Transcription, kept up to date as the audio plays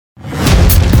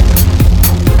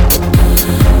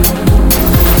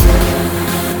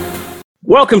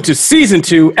Welcome to Season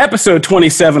 2, Episode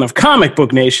 27 of Comic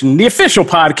Book Nation, the official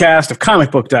podcast of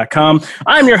comicbook.com.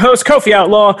 I'm your host, Kofi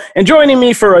Outlaw, and joining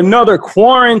me for another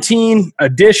quarantine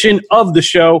edition of the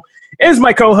show is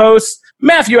my co-host,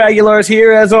 Matthew Aguilar is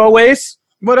here, as always.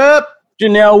 What up?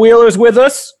 Janelle Wheeler's with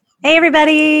us. Hey,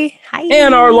 everybody. Hi.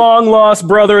 And our long-lost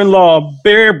brother-in-law,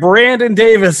 Brandon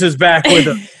Davis, is back with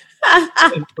us.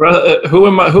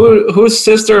 Whose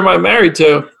sister am I married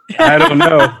to? I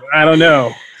don't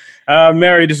know.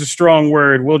 Married is a strong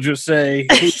word. We'll just say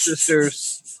whose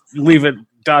sisters. Leave it.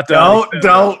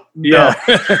 Don't. Yeah.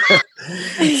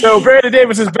 So Brandon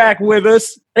Davis is back with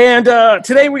us, and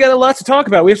today we got a lot to talk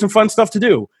about. We have some fun stuff to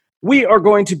do. We are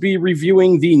going to be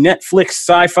reviewing the Netflix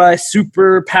sci-fi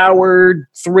super-powered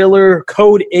thriller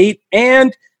Code 8,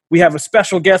 and we have a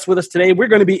special guest with us today. We're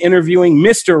going to be interviewing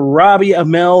Mr. Robbie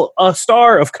Amell, a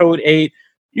star of Code 8.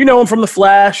 You know him from The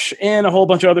Flash and a whole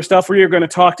bunch of other stuff. We are going to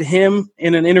talk to him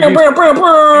in an interview.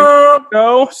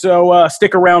 So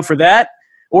stick around for that.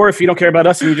 Or if you don't care about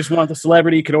us and you just want the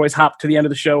celebrity, you could always hop to the end of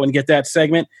the show and get that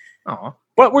segment. Aww.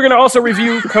 But we're going to also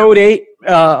review Code 8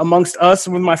 amongst us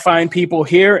with my fine people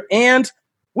here. And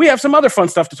we have some other fun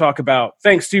stuff to talk about.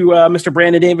 Thanks to Mr.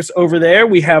 Brandon Davis over there.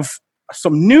 We have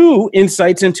some new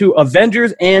insights into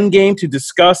Avengers Endgame to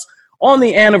discuss on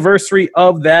the anniversary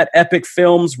of that epic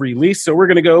film's release. So we're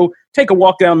going to go take a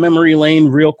walk down memory lane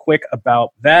real quick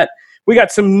about that. We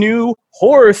got some new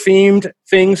horror-themed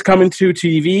things coming to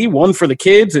TV, one for the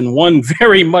kids and one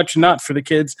very much not for the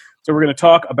kids. So we're going to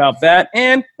talk about that.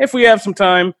 And if we have some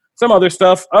time, some other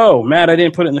stuff. Oh, Matt, I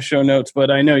didn't put it in the show notes, but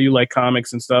I know you like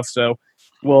comics and stuff, so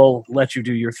we'll let you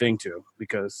do your thing too,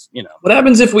 because, you know. What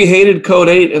happens if we hated Code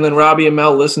 8 and then Robbie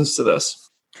Amell listens to this?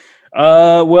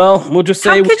 Well, we'll just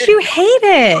say... How could you hate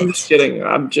it? I'm just kidding.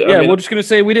 We're just going to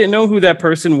say we didn't know who that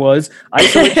person was.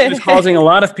 Isolation is causing a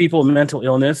lot of people mental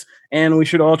illness, and we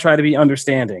should all try to be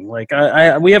understanding. Like,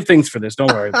 we have things for this.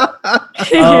 Don't worry about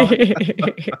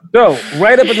it. So,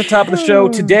 right up at the top of the show,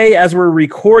 today, as we're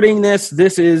recording this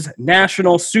is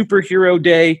National Superhero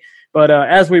Day. But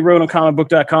as we wrote on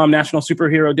comicbook.com, National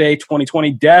Superhero Day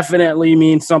 2020 definitely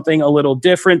means something a little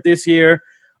different this year.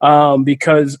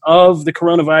 Because of the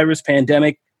coronavirus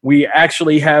pandemic, we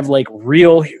actually have like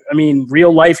real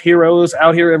life heroes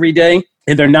out here every day.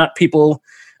 And they're not people.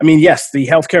 I mean, yes, the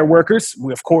healthcare workers,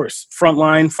 of course,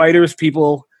 frontline fighters,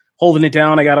 people holding it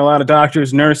down. I got a lot of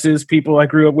doctors, nurses, people I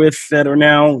grew up with that are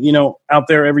now, out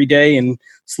there every day and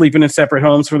sleeping in separate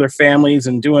homes for their families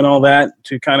and doing all that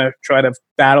to kind of try to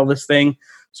battle this thing.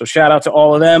 So shout out to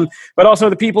all of them, but also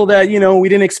the people that, we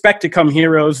didn't expect to come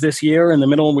heroes this year in the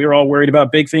middle. We were all worried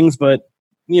about big things, but,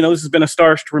 this has been a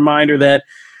stark reminder that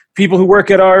people who work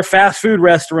at our fast food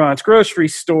restaurants, grocery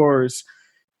stores,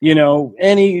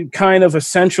 any kind of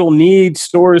essential need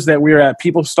stores that we're at,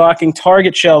 people stocking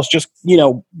Target shelves, just,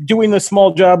 doing the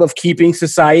small job of keeping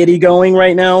society going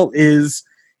right now is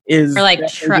or like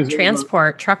truck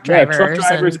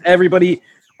drivers, everybody.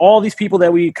 All these people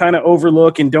that we kind of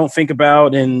overlook and don't think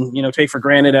about and, take for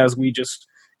granted as we just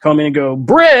come in and go,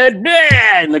 bread,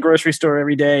 bleh, in the grocery store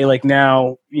every day. Like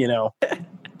now,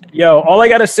 all I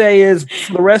got to say is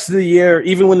for the rest of the year,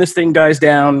 even when this thing dies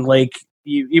down, like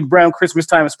around Christmas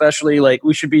time especially, like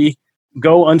we should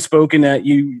go unspoken that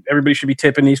everybody should be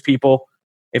tipping these people.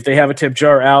 If they have a tip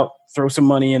jar out, throw some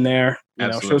money in there,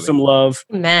 show some love,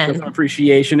 show some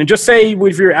appreciation. And just say,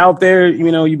 if you're out there,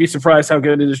 you'd be surprised how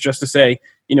good it is just to say,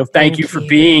 thank you for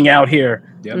being out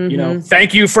here. Yep. Mm-hmm.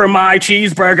 Thank you for my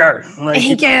cheeseburger.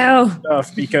 Thank you.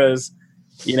 Stuff because,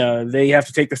 they have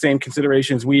to take the same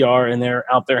considerations we are, and they're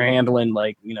out there handling,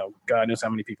 God knows how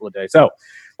many people a day. So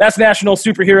that's National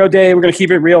Superhero Day. We're going to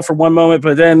keep it real for one moment,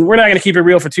 but then we're not going to keep it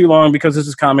real for too long because this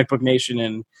is Comic Book Nation,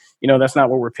 and, that's not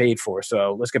what we're paid for.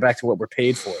 So let's get back to what we're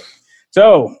paid for.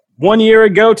 So 1 year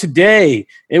ago today,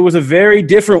 it was a very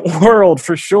different world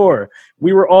for sure.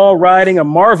 We were all riding a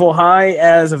Marvel high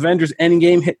as Avengers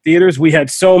Endgame hit theaters. We had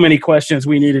so many questions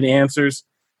we needed answers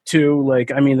to.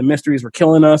 The mysteries were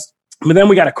killing us. But then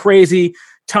we got a crazy,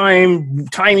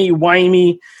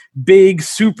 timey-wimey, big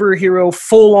superhero,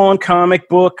 full-on comic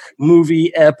book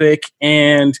movie epic.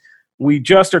 And we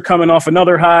just are coming off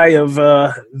another high of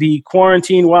the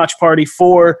quarantine watch party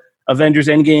for Avengers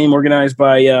Endgame, organized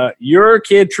by your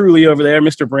kid truly over there,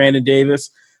 Mr. Brandon Davis.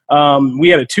 We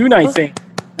had a 2-night thing.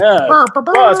 Applaud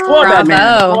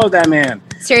that man.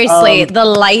 Seriously, the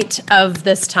light of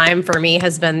this time for me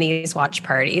has been these watch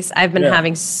parties. I've been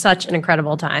having such an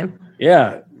incredible time.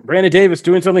 Yeah. Brandon Davis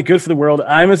doing something good for the world.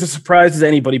 I'm as surprised as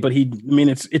anybody, but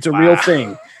it's a real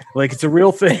thing. Like, it's a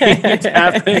real thing. It's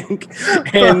happening.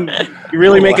 And you're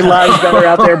really making lives better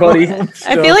out there, buddy. So,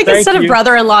 I feel like instead of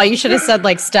brother-in-law, you should have said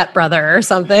like stepbrother or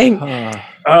something.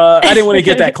 I didn't want to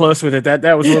get that close with it.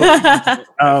 That was a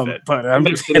little but I'm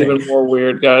just kidding. Even more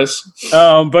weird, guys.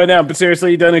 But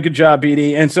seriously, you've done a good job,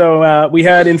 BD. And so we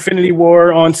had Infinity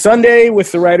War on Sunday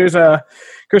with the writers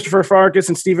Christopher Farkas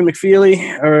and Stephen McFeely.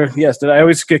 I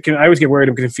always get worried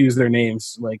and confuse their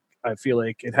names. Like, I feel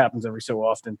like it happens every so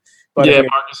often. But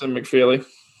Marcus and McFeely.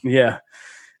 Yeah.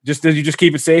 Did you just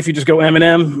keep it safe? You just go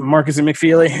Eminem, Marcus and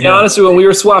McFeely? Yeah, honestly, when we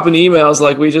were swapping emails,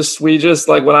 like we just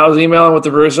like when I was emailing with the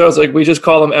Russos, like we just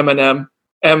call them Eminem.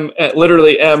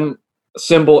 Literally M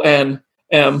symbol N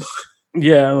M.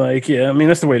 Yeah, I mean,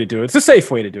 that's the way to do it. It's a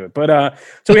safe way to do it. But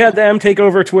so we had them take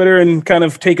over Twitter and kind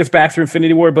of take us back through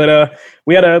Infinity War. But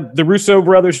we had the Russo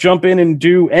brothers jump in and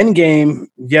do Endgame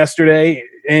yesterday,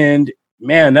 and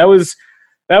man, that was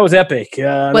epic.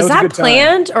 Was that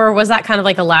planned, or was that kind of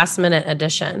like a last minute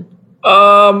addition?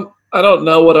 I don't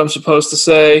know what I'm supposed to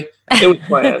say. It was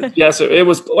planned. Yes, it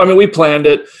was. I mean, we planned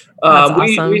it.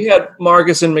 Awesome. We had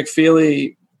Marcus and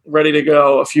McFeely ready to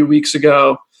go a few weeks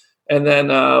ago. And then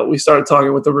we started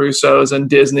talking with the Russos and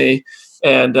Disney,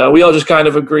 and we all just kind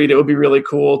of agreed it would be really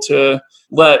cool to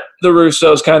let the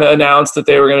Russos kind of announce that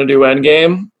they were going to do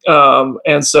Endgame.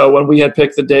 And so when we had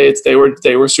picked the dates, they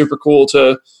were super cool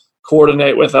to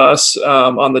coordinate with us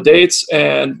on the dates.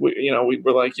 And we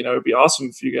were like, it'd be awesome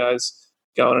if you guys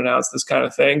go and announce this kind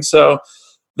of thing. So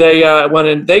they went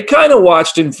in. They kind of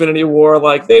watched Infinity War.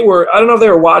 Like I don't know if they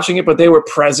were watching it, but they were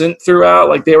present throughout.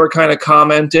 Like they were kind of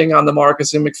commenting on the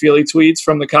Marcus and McFeely tweets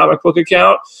from the comic book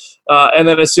account. And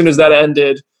then as soon as that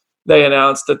ended, they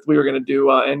announced that we were going to do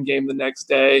Endgame the next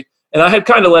day. And I had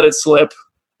kind of let it slip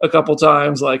a couple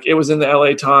times. Like it was in the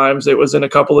LA Times. It was in a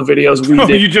couple of videos we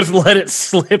did. You just let it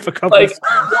slip a couple of times.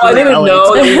 Well,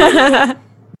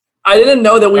 I didn't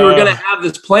know that we were going to have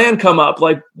this plan come up.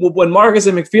 Like when Marcus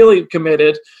and McFeely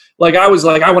committed, like I was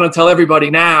like, I want to tell everybody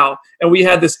now. And we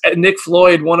had this Nick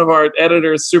Floyd, one of our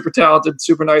editors, super talented,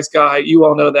 super nice guy. You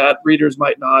all know that. Readers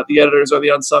might not. The editors are the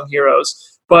unsung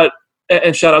heroes.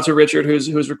 And shout out to Richard,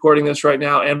 who's recording this right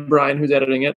now, and Brian, who's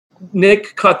editing it.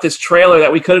 Nick cut this trailer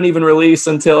that we couldn't even release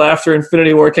until after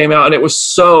Infinity War came out, and it was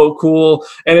so cool.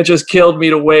 And it just killed me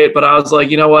to wait. But I was like,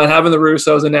 you know what? Having the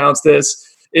Russos announce this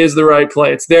is the right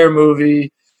play. It's their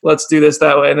movie. Let's do this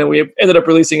that way. And then we ended up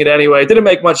releasing it anyway. It didn't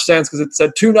make much sense because it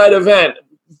said 2-night event,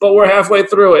 but we're halfway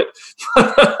through it.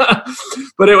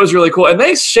 But it was really cool. And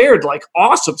they shared like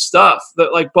awesome stuff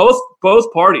that like both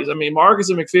parties. I mean, Marcus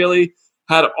and McFeely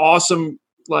had awesome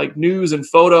like news and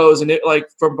photos and it like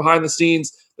from behind the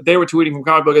scenes that they were tweeting from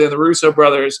comic book. And then the Russo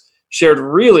brothers shared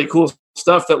really cool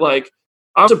stuff that like,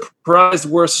 I'm surprised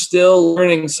we're still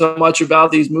learning so much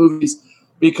about these movies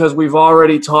because we've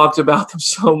already talked about them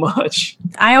so much.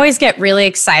 I always get really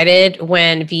excited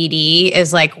when VD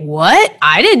is like, what?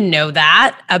 I didn't know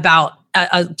that about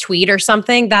a tweet or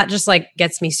something. That just like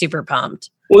gets me super pumped.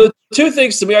 Well, the two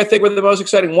things to me I think were the most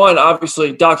exciting. One,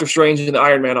 obviously, Doctor Strange in the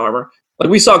Iron Man armor. Like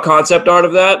we saw concept art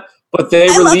of that, but they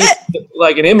released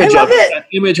like an image of it. That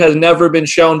image has never been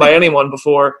shown by anyone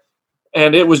before.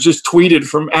 And it was just tweeted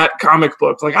from @comic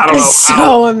book. Like, I don't know.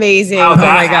 So amazing. Oh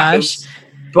my gosh.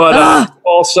 But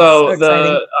also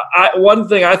so one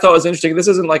thing I thought was interesting, this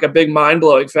isn't like a big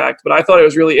mind-blowing fact, but I thought it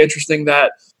was really interesting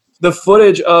that the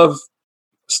footage of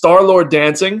Star-Lord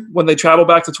dancing when they travel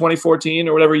back to 2014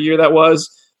 or whatever year that was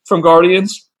from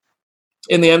Guardians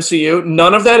in the MCU,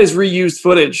 none of that is reused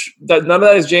footage. None of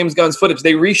that is James Gunn's footage.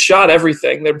 They reshot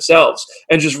everything themselves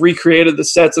and just recreated the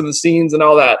sets and the scenes and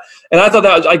all that. And I thought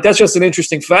that was, like, that's just an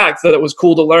interesting fact that it was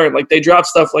cool to learn. Like they dropped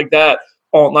stuff like that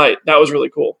all night. That was really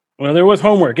cool. Well, there was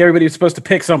homework. Everybody was supposed to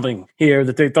pick something here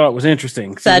that they thought was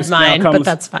interesting. Said mine, but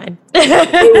that's fine.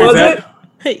 Was it?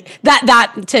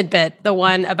 That tidbit, the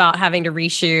one about having to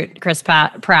reshoot Chris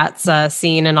Pratt's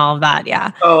scene and all of that. Yeah,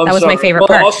 that was my favorite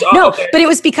part. But it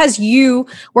was because you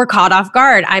were caught off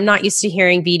guard. I'm not used to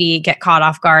hearing BD get caught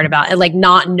off guard about and like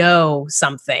not know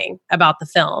something about the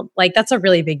film. Like that's a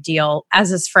really big deal. As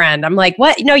his friend, I'm like,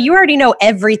 what? No, you already know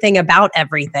everything about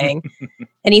everything.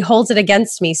 And he holds it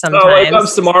against me sometimes. When it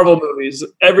comes to Marvel movies,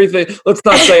 everything. Let's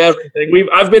not say everything.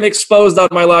 I've been exposed on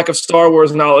my lack of Star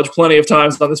Wars knowledge plenty of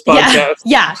times on this podcast.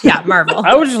 Yeah, Marvel.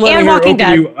 I was just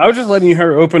letting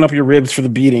her open up your ribs for the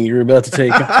beating you were about to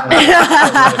take.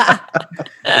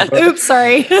 Oops,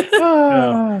 sorry.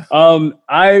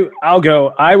 I'll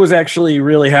go. I was actually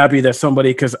really happy that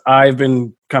somebody, because I've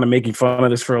been kind of making fun of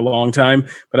this for a long time,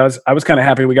 but I was kind of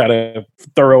happy we got a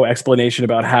thorough explanation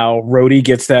about how Rhodey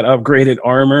gets that upgraded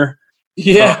armor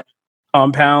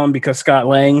compound because Scott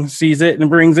Lang sees it and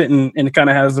brings it and kind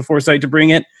of has the foresight to bring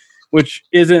it, which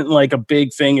isn't like a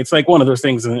big thing. It's like one of those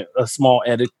things a small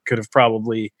edit could have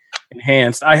probably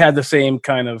enhanced. I had the same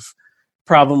kind of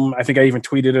problem. I think I even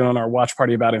tweeted it on our watch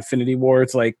party about Infinity War.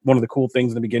 It's like one of the cool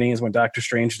things in the beginning is when Doctor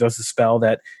Strange does the spell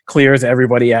that clears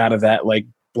everybody out of that like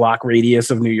block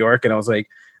radius of New York. And I was like,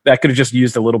 that could have just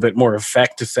used a little bit more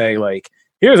effect to say like,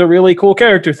 here's a really cool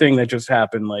character thing that just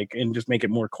happened, like, and just make it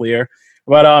more clear.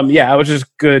 But it was just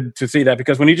good to see that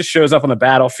because when he just shows up on the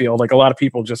battlefield, like a lot of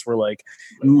people just were like,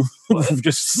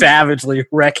 just savagely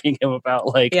wrecking him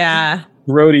about like,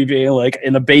 Rhodey being like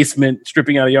in the basement,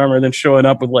 stripping out the armor, and then showing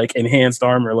up with like enhanced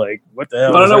armor. Like, what the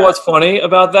hell? I don't know what's funny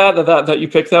about that you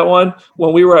picked that one.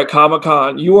 When we were at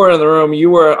Comic-Con, you weren't in the room.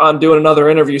 You were on doing another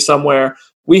interview somewhere.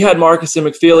 We had Marcus and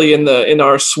McFeely in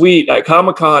our suite at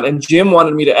Comic-Con, and Jim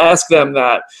wanted me to ask them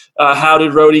that. How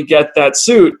did Rhodey get that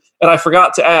suit? And I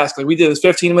forgot to ask. Like we did this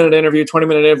 15-minute interview,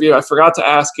 20-minute interview. I forgot to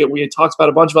ask it. We had talked about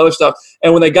a bunch of other stuff.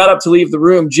 And when they got up to leave the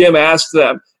room, Jim asked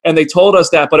them, and they told us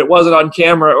that, but it wasn't on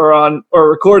camera or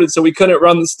recorded, so we couldn't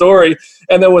run the story.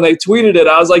 And then when they tweeted it,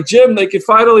 I was like, Jim, they could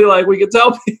finally we could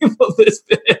tell people this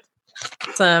bit.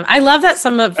 I love that I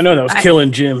know that was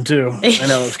killing Jim too. I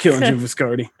know it was killing Jim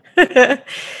Viscardi.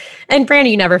 And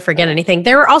Brandy, you never forget anything.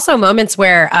 There were also moments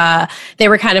where they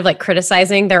were kind of like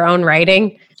criticizing their own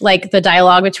writing, like the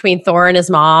dialogue between Thor and his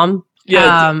mom.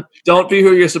 Yeah, don't be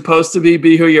who you're supposed to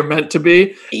be who you're meant to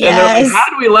be. Yes. And how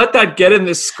do we let that get in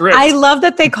this script? I love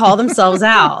that they call themselves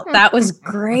out. That was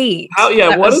great.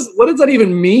 What does that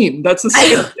even mean? That's the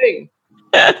same thing.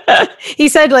 He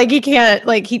said like he can't,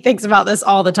 like he thinks about this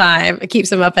all the time. It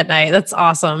keeps him up at night. That's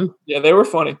awesome. Yeah, they were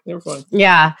funny.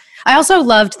 Yeah. I also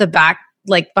loved the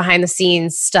behind the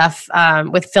scenes stuff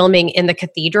with filming in the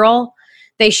cathedral.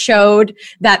 They showed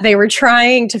that they were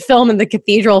trying to film in the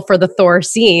cathedral for the Thor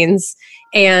scenes,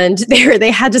 and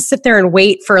they had to sit there and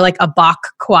wait for like a Bach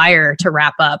choir to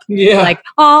wrap up. Yeah. Like,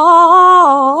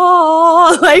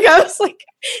 oh, like I was like,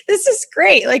 this is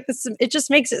great. Like this, it just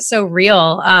makes it so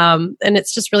real. And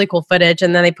it's just really cool footage.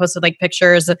 And then they posted like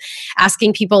pictures of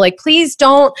asking people like, please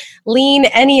don't lean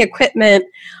any equipment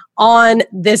on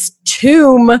this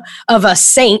tomb of a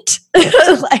saint.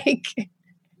 Like,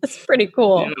 that's pretty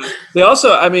cool. Yeah. They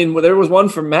also, there was one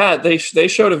from Matt. They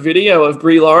showed a video of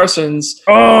Brie Larson's.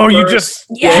 Oh, you just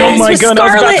jumped my gun.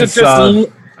 I was just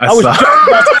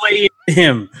about to lay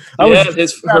him.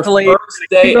 His first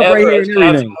day ever as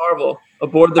Captain Marvel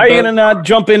aboard the. How are you gonna not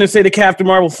jump in and say the Captain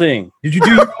Marvel thing? Did you do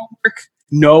your homework?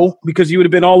 No, because you would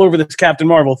have been all over this Captain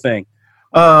Marvel thing.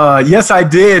 Yes, I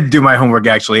did do my homework,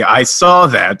 actually. I saw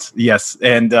that, yes,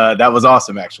 and that was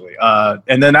awesome, actually.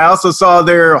 And then I also saw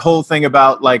their whole thing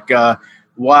about, like,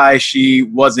 why she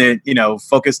wasn't,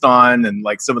 focused on and,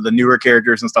 like, some of the newer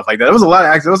characters and stuff like that. There was a lot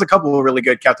of, there was a couple of really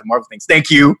good Captain Marvel things. Thank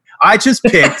you. I just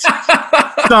picked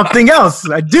something else.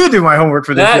 I do my homework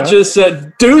for this. That just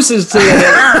said deuces to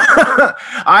you.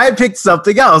 I picked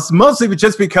something else, mostly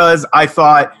just because I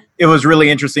thought it was really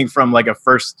interesting from like a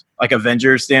first like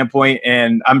Avengers standpoint.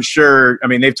 And I'm sure,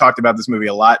 they've talked about this movie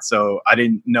a lot, so I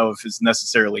didn't know if it's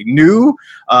necessarily new,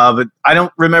 but I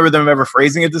don't remember them ever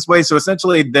phrasing it this way. So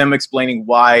essentially them explaining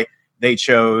why they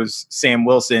chose Sam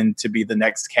Wilson to be the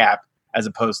next Cap as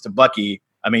opposed to Bucky.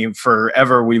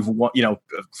 Forever we've,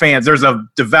 fans, there's a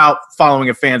devout following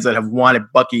of fans that have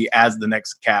wanted Bucky as the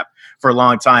next Cap for a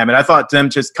long time. And I thought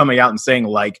them just coming out and saying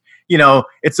like,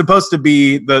 it's supposed to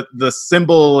be the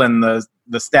symbol and the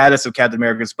status of Captain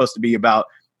America is supposed to be about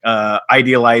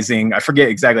idealizing. I forget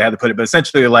exactly how to put it, but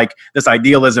essentially like this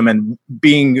idealism and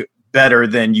being better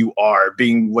than you are,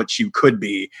 being what you could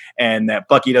be. And that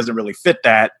Bucky doesn't really fit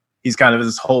that. He's kind of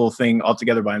this whole thing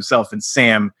altogether by himself, and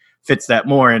Sam fits that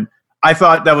more. And I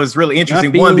thought that was really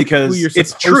interesting. One, because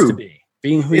it's true. To be.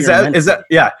 Being who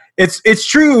it's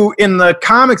true in the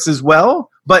comics as well.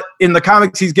 But in the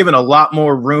comics, he's given a lot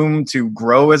more room to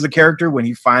grow as a character when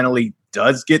he finally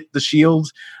does get the shield.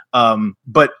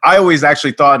 But I always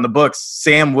actually thought in the books,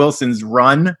 Sam Wilson's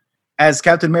run as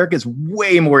Captain America is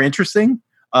way more interesting,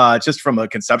 just from a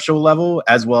conceptual level,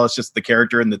 as well as just the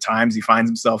character and the times he finds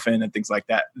himself in and things like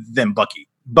that, than Bucky.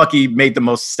 Bucky made the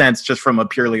most sense just from a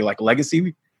purely like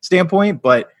legacy standpoint,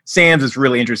 but Sam's is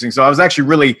really interesting. So I was actually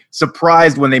really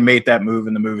surprised when they made that move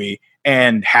in the movie,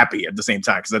 and happy at the same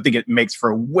time, because I think it makes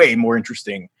for a way more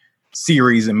interesting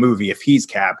series and movie if he's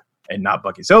Cap and not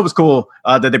Bucky. So it was cool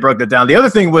that they broke that down. The other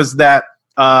thing was that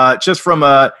just from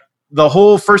the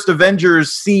whole first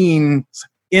Avengers scene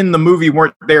in the movie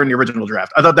weren't there in the original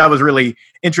draft. I thought that was really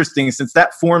interesting, since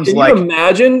that forms Can you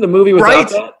imagine the movie without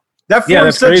that? That forms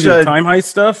that's such crazy. A time heist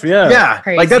stuff. Yeah.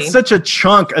 Crazy. Like that's such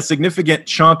a significant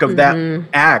chunk of that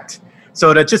act.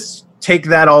 So to just take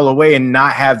that all away and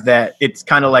not have that, it's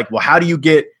kind of like, well, how do you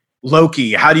get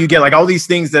Loki? How do you get like all these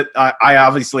things that I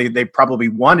obviously they probably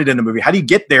wanted in the movie? How do you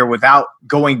get there without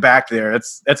going back there?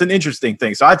 That's an interesting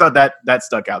thing. So I thought that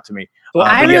stuck out to me. Well,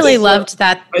 I really loved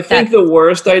that. I think the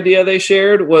worst idea they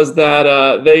shared was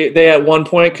that they at one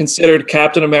point considered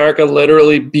Captain America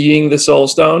literally being the Soul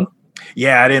Stone.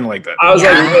 Yeah, I didn't like that. I was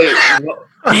like, wait.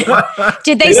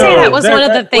 Did they say that was one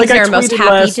of the things they were most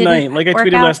happy to night? Like I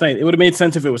tweeted last night, it would have made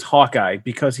sense if it was Hawkeye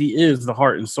because he is the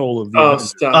heart and soul of the. Oh,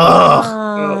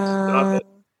 stop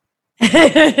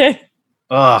it!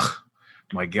 Oh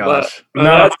my gosh! But,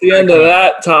 that's the end of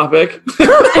that topic.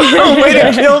 Way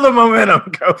to kill the momentum,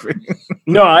 Kofi.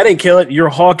 No, I didn't kill it. Your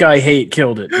Hawkeye hate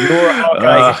killed it. Your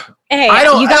Hawkeye. Hey,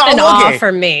 you got an awe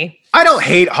from me. I don't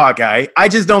hate Hawkeye. I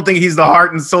just don't think he's the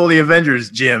heart and soul of the Avengers,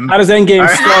 Jim. How does Endgame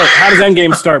start? How does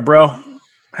Endgame start, bro?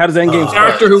 How does Endgame start?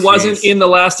 Character who wasn't in the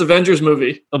last Avengers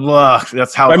movie.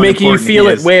 That's how by making you feel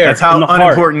it. Where that's how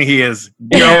unimportant he is.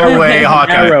 Go away,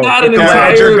 Hawkeye. I'm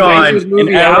glad you're gone.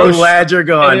 I'm glad you're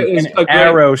gone. An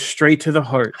arrow straight to the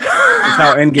heart. That's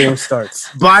how Endgame starts.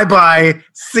 Bye.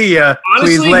 See ya.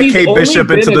 Honestly, please let Kate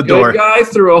Bishop into the door. Guy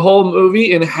through a whole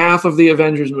movie in half of the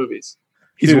Avengers movies.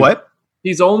 He's what?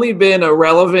 He's only been a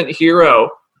relevant hero,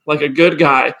 like a good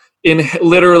guy, in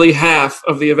literally half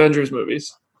of the Avengers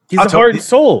movies. He's the heart and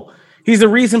soul. He's the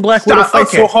reason Black Widow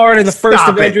fights so hard in the first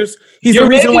Avengers. He's the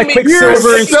reason why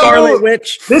Quicksilver and Scarlet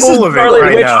Witch fight so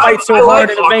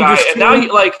hard in Avengers 2. Now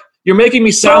you're making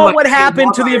me sound like what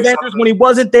happened to the Avengers when he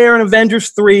wasn't there in Avengers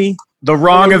 3. The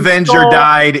wrong Avenger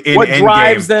died in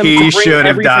Endgame. He should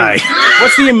have died.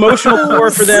 What's the emotional core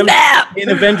for them in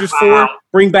Avengers 4?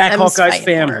 Bring back Hawkeye's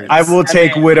family. I will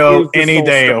take Widow any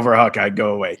day over Hawkeye.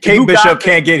 Go away. Kate Bishop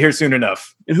can't get here soon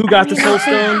enough. And who got the Soul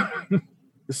Stone?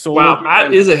 The Soul. Wow,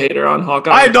 Matt is a hater on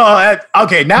Hawkeye. I know.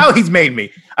 Okay, now he's made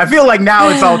me. I feel like now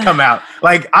it's all come out.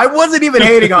 Like I wasn't even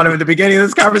hating on him at the beginning of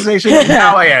this conversation.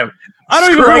 Now I am. I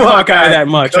don't even like Hawkeye that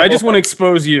much. I just want to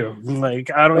expose you.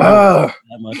 Like I don't even like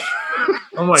that much.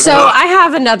 Oh my so God. I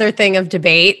have another thing of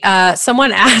debate.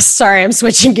 Someone asked, sorry, I'm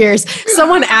switching gears.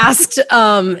 Someone asked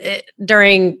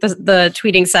during the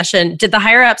tweeting session, did the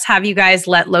higher ups have you guys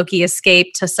let Loki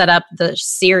escape to set up the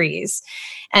series?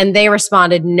 And they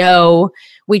responded, no,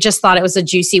 we just thought it was a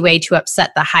juicy way to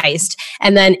upset the heist.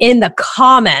 And then in the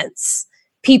comments,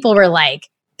 people were like,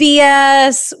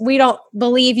 BS, we don't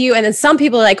believe you. And then some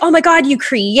people are like, oh my God, you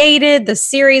created the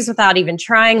series without even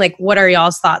trying. Like, what are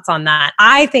y'all's thoughts on that?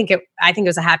 I think it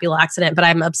was a happy little accident, but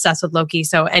I'm obsessed with Loki.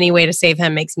 So any way to save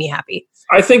him makes me happy.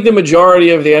 I think the majority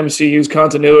of the MCU's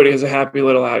continuity is a happy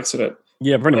little accident.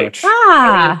 Yeah, pretty much.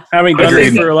 Having done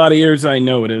this for a lot of years, I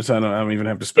know it is. I don't even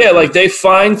have to speculate. Yeah, like they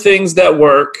find things that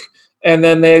work and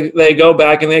then they go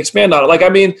back and they expand on it. Like, I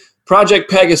mean,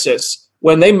 Project Pegasus.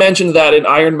 When they mentioned that in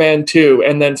Iron Man 2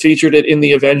 and then featured it in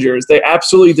the Avengers, they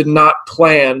absolutely did not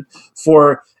plan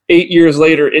for 8 years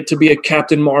later it to be a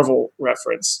Captain Marvel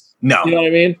reference. No. You know what I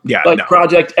mean? Yeah. Like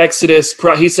Project Exodus.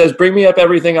 He says, bring me up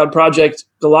everything on Project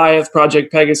Goliath,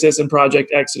 Project Pegasus, and Project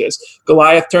Exodus.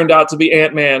 Goliath turned out to be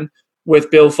Ant-Man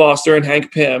with Bill Foster and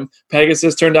Hank Pym.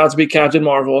 Pegasus turned out to be Captain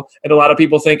Marvel. And a lot of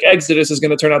people think Exodus is going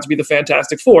to turn out to be the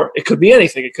Fantastic Four. It could be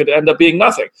anything. It could end up being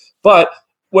nothing. But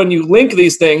when you link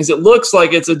these things, it looks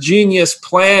like it's a genius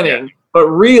planning, but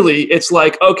really it's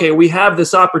like, okay, we have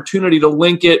this opportunity to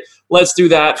link it. Let's do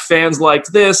that. Fans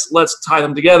liked this. Let's tie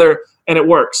them together. And it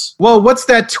works. Well, what's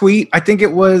that tweet? I think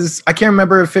it was, I can't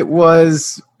remember if it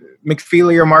was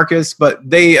McFeely or Marcus, but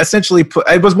they essentially put,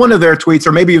 it was one of their tweets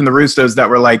or maybe even the Rustos that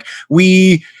were like,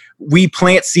 we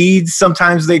plant seeds.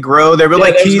 Sometimes they grow. They were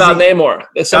like teasing. Not Namor.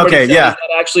 Somebody that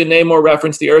actually Namor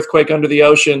referenced the earthquake under the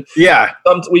ocean. Yeah.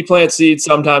 We plant seeds.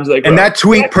 Sometimes they grow. And that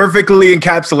tweet perfectly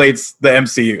encapsulates the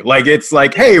MCU. Like it's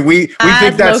like, hey, we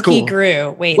think that's Loki cool.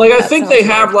 Grew. Wait. Like I think they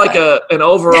have like an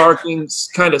overarching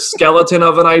kind of skeleton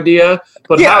of an idea,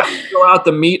 but how do you throw out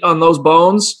the meat on those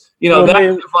bones? You know, that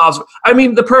involves. I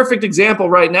mean, the perfect example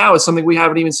right now is something we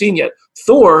haven't even seen yet.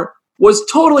 Thor was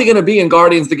totally going to be in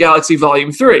Guardians of the Galaxy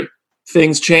Volume 3.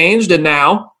 Things changed, and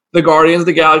now the Guardians of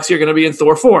the Galaxy are going to be in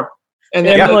Thor 4. And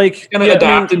then going to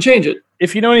adapt and change it.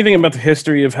 If you know anything about the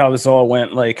history of how this all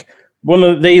went, like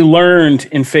they learned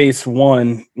in Phase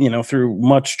 1, through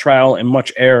much trial and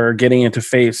much error, getting into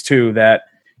Phase 2, that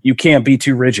you can't be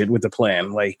too rigid with the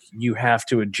plan. Like, you have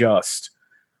to adjust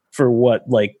for what,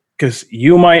 like, because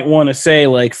you might want to say,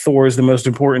 like, Thor is the most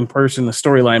important person in the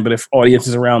storyline, but if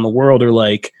audiences around the world are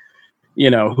like,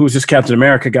 who's this Captain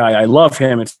America guy? I love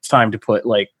him. It's time to put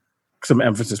like some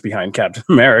emphasis behind Captain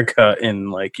America in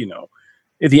like,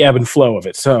 the ebb and flow of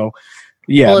it. So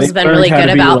has been really good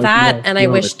about that, and I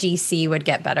wish DC would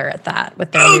get better at that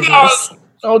with their movies. God.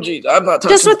 Oh, geez, I'm not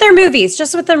touching just with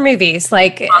their movies.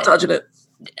 Like, I'm not touching it.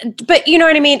 But you know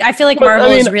what I mean? I feel like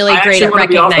Marvel is really great at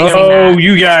recognizing that. Oh,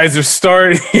 you guys are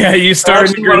starting. Yeah, you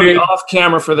started. You want to be off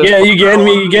camera for this. Yeah, you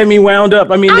get me wound up.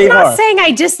 I mean, I'm not saying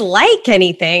I dislike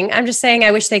anything. I'm just saying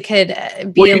I wish they could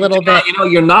be a little bit. You know,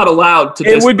 you're not allowed to.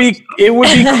 It would be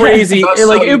crazy.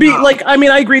 Like it would be like. I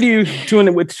mean, I agree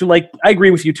I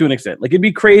agree with you to an extent. Like it'd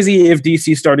be crazy if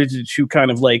DC started to kind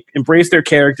of like embrace their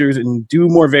characters and do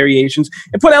more variations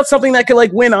and put out something that could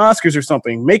like win Oscars or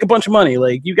something, make a bunch of money.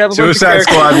 Like you got a Suicide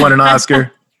Squad won an Oscar.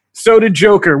 So did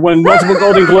Joker, won multiple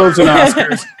Golden Globes and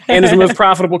Oscars, and is the most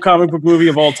profitable comic book movie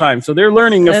of all time. So they're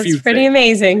learning a few things. That's pretty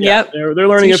amazing. Yeah, yep. They're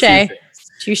learning a few things.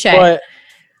 Touche. But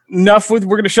enough with,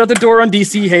 we're going to shut the door on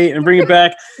DC hate and bring it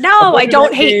back. No, I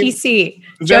don't hate DC.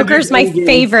 Joker's my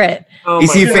favorite.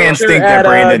 DC fans think that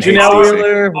Brandon Janelle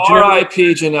Wheeler.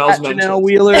 R.I.P. Janelle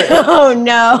Wheeler. Oh,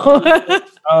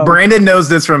 no. Brandon knows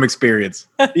this from experience.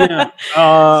 Yeah.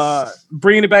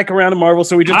 Bringing it back around to Marvel.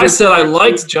 So I said I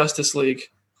liked Justice League.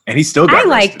 And he still got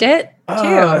liked it,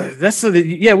 too.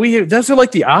 Those are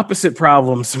like the opposite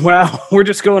problems. Wow. We're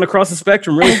just going across the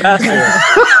spectrum really fast here.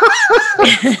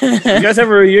 You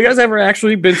guys ever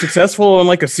actually been successful on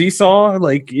like a seesaw?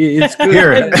 Like it's good.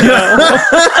 Here.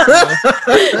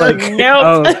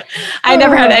 Nope. I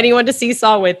never had anyone to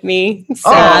seesaw with me.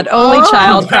 Sad. Only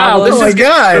child problems. Oh my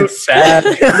God. So sad.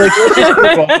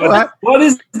 What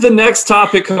is the next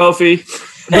topic, Kofi?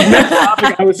 The next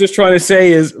topic I was just trying to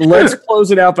say is let's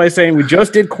close it out by saying we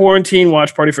just did quarantine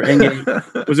watch party for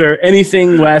Endgame. Was there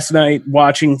anything last night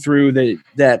watching through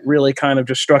that really kind of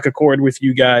just struck a chord with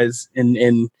you guys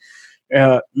and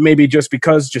maybe just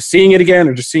seeing it again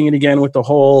or just seeing it again with the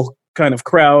whole kind of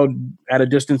crowd at a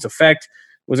distance effect?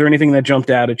 Was there anything that jumped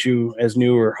out at you as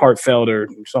new or heartfelt or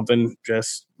something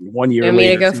just 1 year later? You want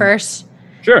me to go first?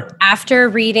 Sure. After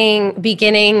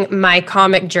beginning my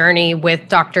comic journey with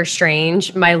Doctor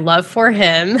Strange, my love for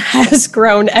him has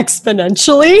grown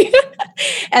exponentially.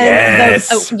 And yes.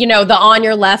 the on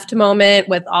your left moment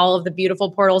with all of the beautiful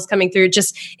portals coming through,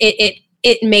 just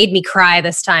it made me cry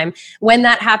this time. When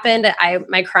that happened,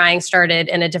 my crying started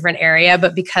in a different area,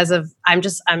 but because of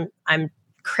I'm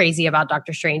crazy about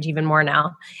Doctor Strange even more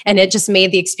now. And it just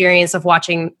made the experience of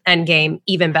watching Endgame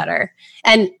even better.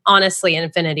 And honestly,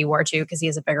 Infinity War too, because he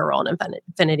has a bigger role in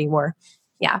Infinity War.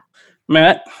 Yeah.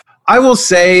 Matt? I will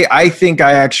say, I think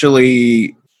I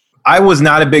was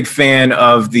not a big fan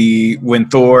of when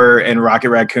Thor and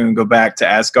Rocket Raccoon go back to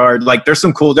Asgard. Like there's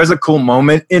a cool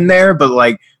moment in there, but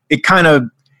like it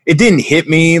didn't hit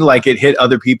me like it hit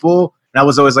other people. And I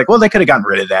was always like, well, they could have gotten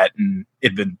rid of that and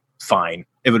it'd been fine.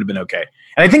 It would have been okay.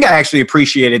 And I think I actually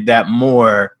appreciated that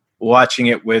more watching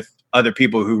it with other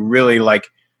people who really like,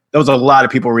 there was a lot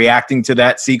of people reacting to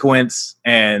that sequence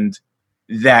and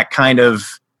that kind of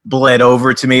bled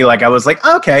over to me. Like I was like,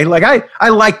 okay, like I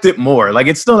liked it more. Like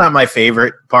it's still not my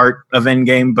favorite part of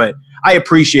Endgame, but I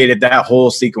appreciated that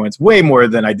whole sequence way more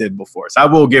than I did before. So I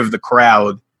will give the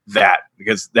crowd that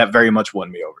because that very much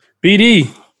won me over.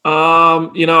 BD.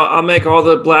 I'll make all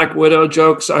the Black Widow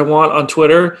jokes I want on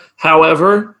Twitter.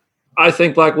 However, I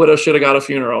think Black Widow should have got a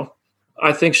funeral.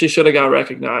 I think she should have got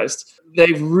recognized.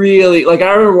 They really, I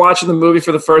remember watching the movie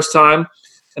for the first time,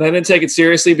 and I didn't take it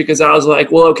seriously because I was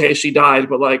like, well, okay, she died,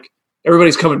 but,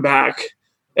 everybody's coming back.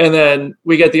 And then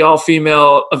we get the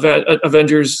all-female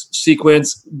Avengers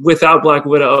sequence without Black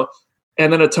Widow,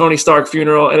 and then a Tony Stark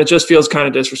funeral, and it just feels kind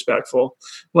of disrespectful.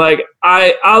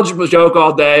 I'll joke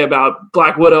all day about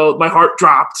Black Widow. My heart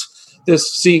dropped.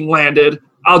 This scene landed.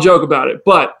 I'll joke about it,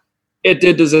 but she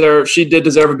did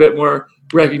deserve a bit more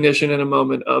recognition in a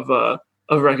moment of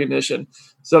recognition.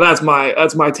 So that's my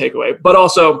takeaway. But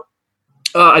also,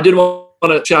 I did want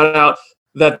to shout out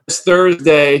that this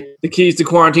Thursday, the keys to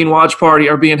Quarantine Watch Party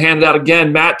are being handed out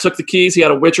again. Matt took the keys. He had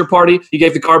a Witcher party. He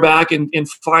gave the car back in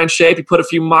fine shape. He put a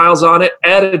few miles on it,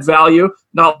 added value,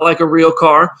 not like a real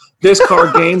car. This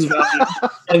car gains value.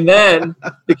 And then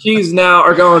the keys now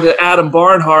are going to Adam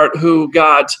Barnhart, who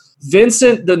got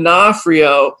Vincent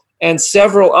D'Onofrio and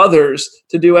several others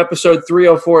to do episode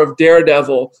 304 of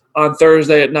Daredevil on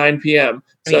Thursday at 9 p.m.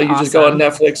 So you just go on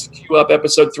Netflix, queue up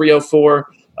episode 304,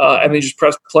 and then you just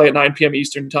press play at 9 p.m.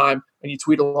 Eastern time, and you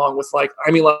tweet along with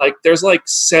there's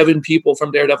 7 people from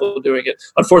Daredevil doing it.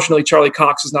 Unfortunately, Charlie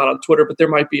Cox is not on Twitter, but there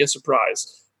might be a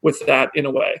surprise with that in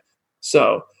a way.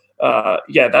 So,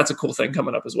 that's a cool thing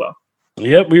coming up as well.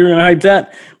 Yep, we were going to hype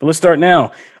that, but let's start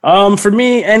now. For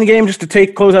me, Endgame, just to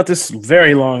close out this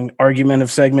very long argumentative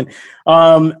segment,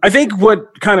 I think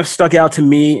what kind of stuck out to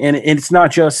me, and it's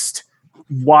not just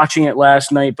watching it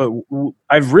last night, but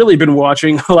I've really been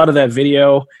watching a lot of that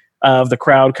video of the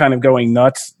crowd kind of going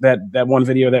nuts. That one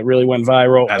video that really went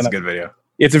viral. That's a good video.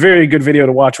 It's a very good video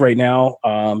to watch right now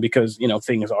because,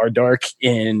 things are dark,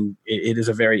 and it is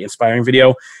a very inspiring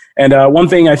video. And one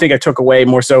thing I think I took away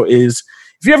more so is,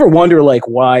 if you ever wonder like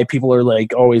why people are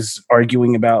like always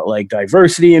arguing about like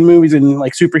diversity in movies and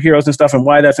like superheroes and stuff and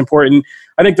why that's important,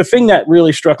 I think the thing that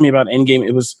really struck me about Endgame,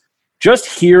 it was just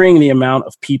hearing the amount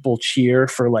of people cheer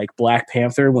for like Black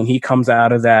Panther when he comes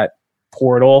out of that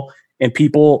portal, and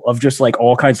people of just like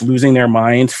all kinds losing their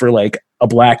minds for like a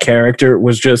Black character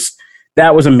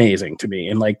that was amazing to me,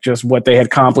 and like just what they had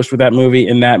accomplished with that movie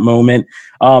in that moment.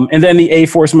 And then the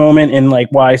A-Force moment, and like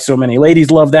why so many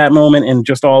ladies love that moment, and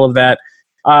just all of that.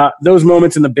 Those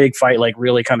moments in the big fight like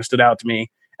really kind of stood out to me,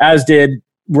 as did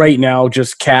right now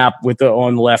just Cap with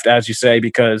on the left, as you say,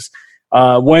 because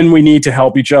when we need to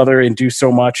help each other and do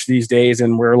so much these days,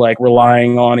 and we're like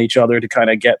relying on each other to kind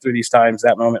of get through these times,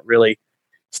 that moment really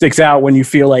sticks out when you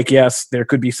feel like, yes, there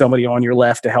could be somebody on your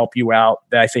left to help you out.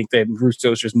 I think that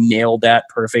Russo's just nailed that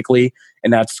perfectly,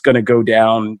 and that's going to go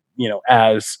down,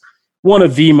 as one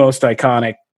of the most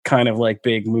iconic kind of like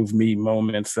big move me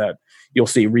moments that you'll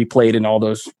see replayed in all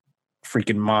those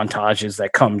freaking montages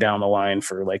that come down the line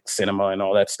for like cinema and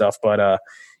all that stuff. But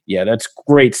yeah, that's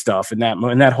great stuff. And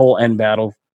that whole end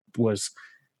battle was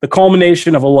the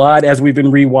culmination of a lot, as we've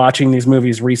been rewatching these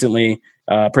movies recently.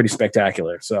 Pretty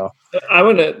spectacular. So I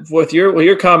want to, with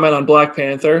your comment on Black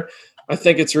Panther, I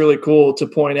think it's really cool to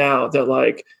point out that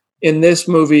like in this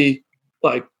movie,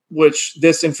 like which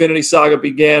this Infinity Saga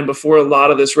began before a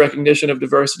lot of this recognition of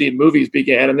diversity in movies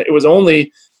began, and it was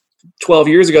only 12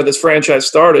 years ago this franchise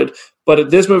started. But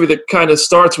this movie that kind of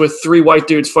starts with 3 white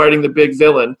dudes fighting the big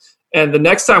villain, and the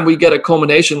next time we get a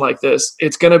culmination like this,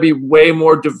 it's going to be way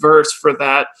more diverse for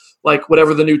that. Like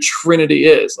whatever the new Trinity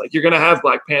is, like you're going to have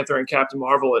Black Panther and Captain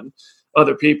Marvel and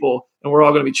other people, and we're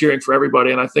all going to be cheering for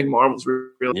everybody. And I think Marvel's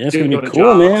really doing a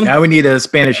cool, man. Now we need a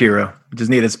Spanish hero. We just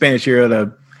need a Spanish hero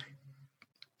to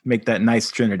make that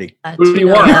nice Trinity. Who do you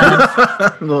want?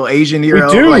 A little Asian hero.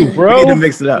 We do, bro. We need to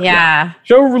mix it up. Yeah.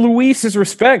 Show Luis his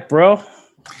respect, bro.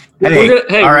 Hey,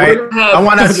 all right. I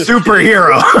want a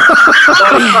superhero.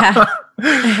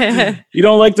 You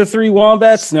don't like the 3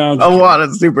 wombats? No. I want a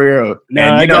superhero.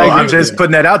 And I'm just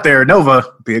putting that out there. Nova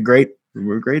be a great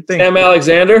thing. Sam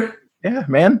Alexander. Yeah,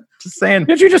 man. Just saying.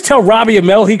 Did you just tell Robbie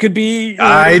Amell he could be?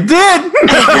 I did.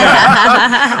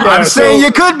 I'm saying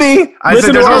you could be. I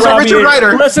said there's also Richard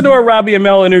Rider. Listen to a Robbie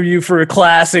Amell interview for a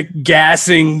classic gas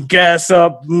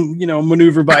up,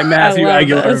 maneuver by Matthew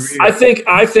Aguilar.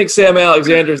 I think Sam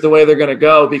Alexander is the way they're going to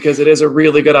go, because it is a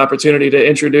really good opportunity to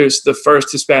introduce the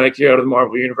first Hispanic hero to the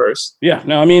Marvel Universe. Yeah,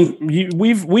 no, I mean,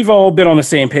 we've all been on the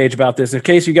same page about this. In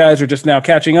case you guys are just now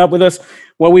catching up with us,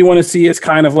 what we want to see is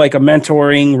kind of like a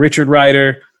mentoring Richard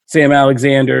Rider, Sam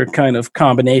Alexander kind of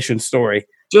combination story.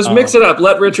 Just mix it up.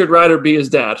 Let Richard Rider be his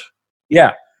dad.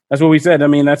 Yeah, that's what we said. I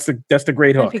mean, that's the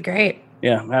great hook. That'd be great.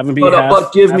 Yeah, have him be.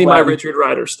 But give me my Richard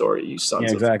Rider story, you sons.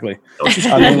 Yeah, exactly. We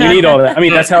need all that. I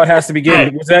mean, that's how it has to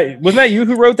begin. Wasn't that you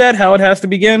who wrote that? How it has to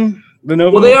begin? The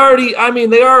Nova. Well, they already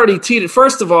teed it.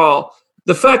 First of all,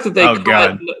 the fact that they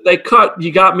cut.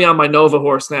 You got me on my Nova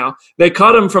horse now. They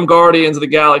cut him from Guardians of the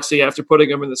Galaxy after putting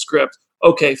him in the script.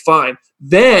 Okay, fine.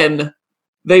 Then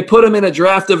they put him in a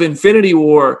draft of Infinity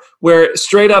War, where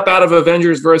straight up out of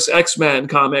Avengers vs. X-Men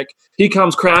comic, he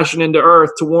comes crashing into Earth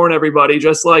to warn everybody,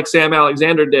 just like Sam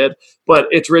Alexander did. But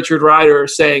it's Richard Rider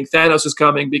saying Thanos is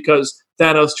coming because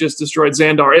Thanos just destroyed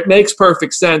Xandar. It makes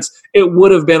perfect sense. It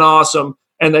would have been awesome,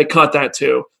 and they cut that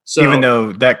too. So, even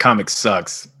though that comic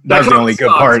sucks. That's the only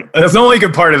good part. That's the only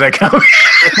good part of that comic.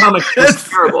 That comic is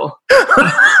terrible.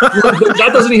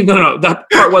 That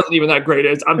part wasn't even that great.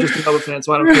 I'm just a Nova fan,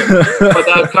 so I don't care. But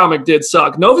that comic did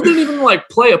suck. Nova didn't even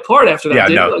play a part after that.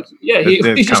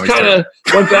 He just kind of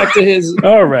went back to his.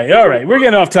 All right. We're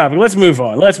getting off topic. Let's move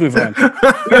on. We're going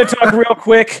to talk real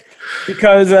quick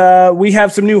because we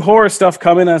have some new horror stuff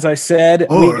coming. As I said,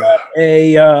 we got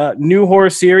a new horror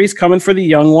series coming for the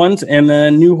young ones, and a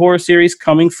new horror series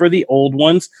coming for the old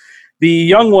ones. The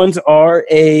young ones are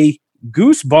a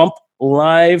Goosebump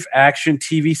live action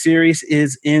TV series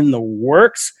is in the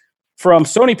works from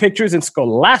Sony Pictures and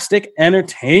Scholastic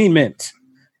Entertainment.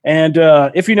 And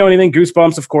if you know anything,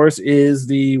 Goosebumps, of course, is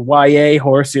the YA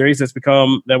horror series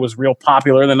that was real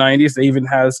popular in the 90s. It even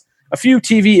has a few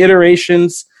TV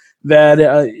iterations that,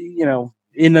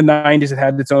 in the 90s, it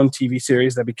had its own TV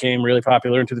series that became really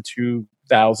popular into the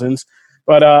 2000s.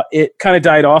 But it kind of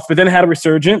died off, but then it had a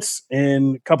resurgence.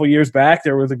 In a couple years back,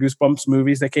 there were the Goosebumps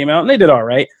movies that came out, and they did all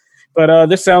right. But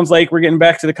this sounds like we're getting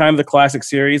back to the kind of the classic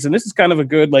series, and this is kind of a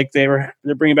good, like they're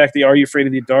bringing back the Are You Afraid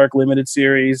of the Dark limited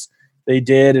series. They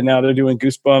did, and now they're doing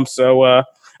Goosebumps. So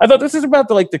I thought this is about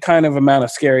the kind of amount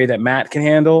of scary that Matt can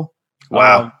handle.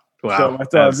 Wow. So I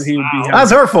thought he would be.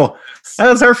 That's hurtful. That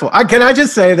was hurtful. Can I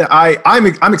just say that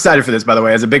I'm excited for this, by the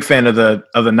way, as a big fan of the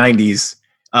 90s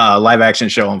live action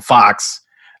show on Fox.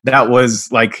 That was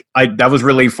that was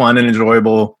really fun and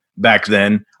enjoyable back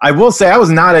then. I will say I was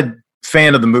not a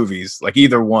fan of the movies, like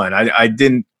either one. I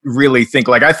didn't really think,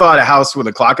 I thought A House with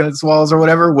a Clock in its Walls or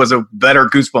whatever was a better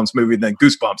Goosebumps movie than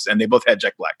Goosebumps, and they both had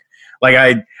Jack Black.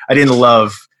 I didn't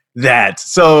love that.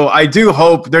 So I do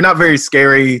hope they're not very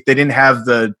scary. They didn't have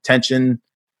the tension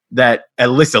that,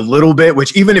 at least a little bit,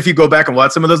 which even if you go back and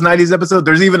watch some of those 90s episodes,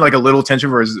 there's even a little tension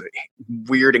for as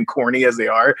weird and corny as they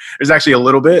are. There's actually a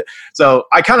little bit. So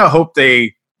I kind of hope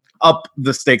they up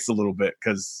the stakes a little bit,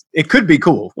 because it could be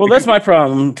cool. Well, that's my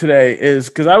problem today, is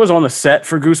because I was on the set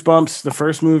for Goosebumps, the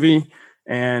first movie,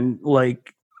 and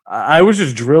I was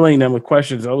just drilling them with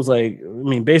questions. I was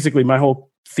basically my whole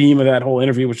theme of that whole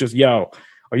interview was just, yo,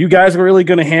 are you guys really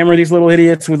going to hammer these little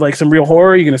idiots with some real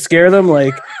horror? Are you going to scare them? Are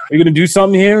you going to do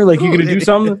something here? You going to do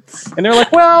something? And they're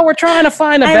like, well, we're trying to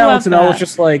find a balance. And I was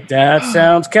just like, that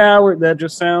sounds coward. That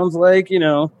just sounds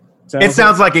it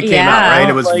sounds like it came out, right?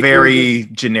 It was very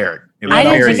generic. I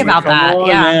didn't think about that.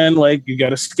 Man, you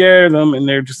got to scare them. And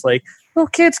they're just like, well,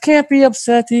 kids can't be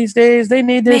upset these days. They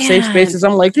need their safe spaces.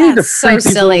 I'm like, you need to freak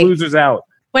these little losers out.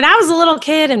 When I was a little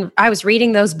kid and I was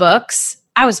reading those books,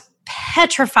 I was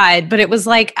petrified, but it was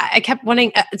I kept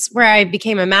wanting, it's where I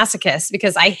became a masochist,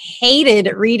 because I hated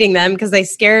reading them because they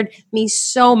scared me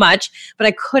so much, but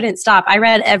I couldn't stop. I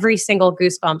read every single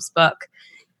Goosebumps book.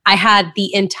 I had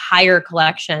the entire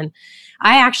collection.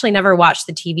 I actually never watched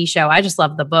the TV show. I just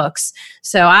love the books.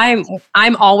 So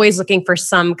I'm always looking for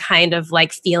some kind of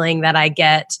feeling that I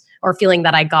get, or feeling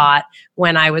that I got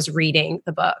when I was reading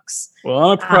the books. Well,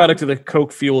 I'm a product of the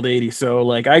Coke-fueled 80s.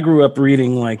 So, I grew up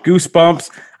reading,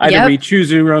 Goosebumps. I had to read Choose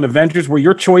Your Own Adventures, where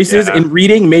your choices in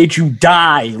reading made you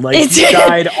die. You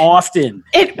died often.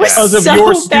 It was because of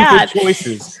your stupid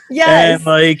choices. Yes.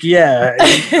 And,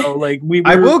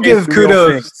 I will give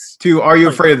kudos to Are You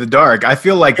Afraid of the Dark? I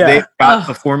feel like they got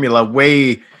the formula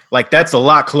way, that's a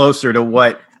lot closer to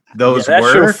what those that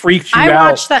were. Show freaked you I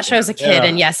out. watched that show as a kid,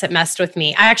 and yes, it messed with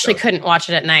me. I actually couldn't watch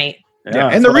it at night. Yeah,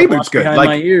 and the reboot's good. Behind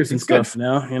my ears and stuff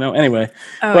now, Anyway,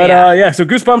 so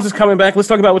Goosebumps is coming back. Let's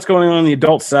talk about what's going on the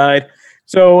adult side.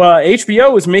 So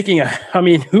HBO is making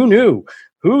who knew?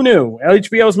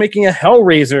 HBO is making a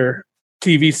Hellraiser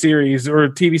TV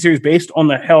series based on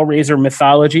the Hellraiser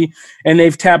mythology, and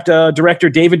they've tapped director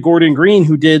David Gordon Green,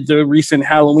 who did the recent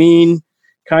Halloween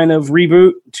kind of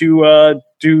reboot, to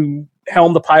do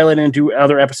helm the pilot and do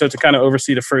other episodes to kind of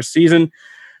oversee the first season.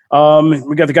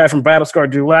 We got the guy from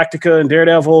Battlestar Galactica and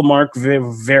Daredevil, Mark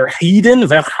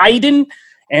Verheiden,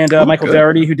 and Michael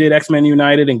Dougherty, who did X-Men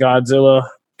United and Godzilla,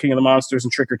 King of the Monsters,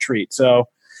 and Trick or Treat. So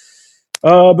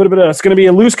it's going to be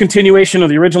a loose continuation of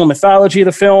the original mythology of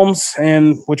the films,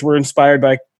 and which were inspired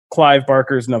by Clive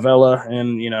Barker's novella,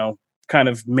 and kind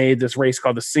of made this race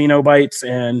called the Cenobites,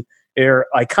 and their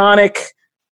iconic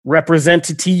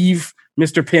representative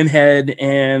Mr. Pinhead,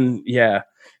 and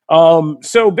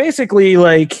so basically,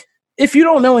 if you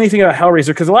don't know anything about Hellraiser,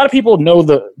 because a lot of people know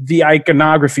the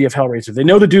iconography of Hellraiser, they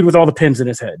know the dude with all the pins in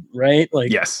his head, right?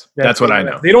 Yes, that's what I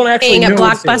know. They don't actually being a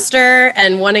Blockbuster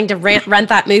and wanting to rent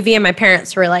that movie, and my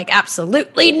parents were like,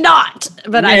 absolutely not.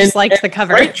 But I just liked the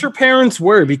cover. Right, your parents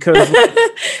were, because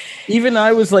even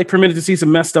I was permitted to see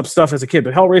some messed up stuff as a kid,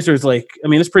 but Hellraiser is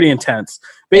it's pretty intense.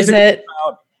 Basically, it's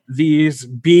about these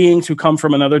beings who come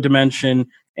from another dimension,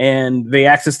 and they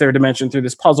access their dimension through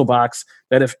this puzzle box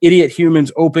that if idiot humans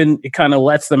open, it kind of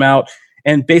lets them out.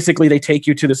 And basically they take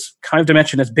you to this kind of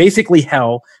dimension that's basically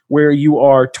hell, where you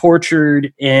are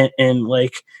tortured in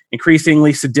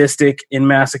increasingly sadistic and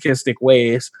masochistic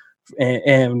ways.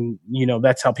 And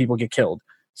that's how people get killed.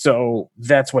 So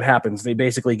that's what happens. They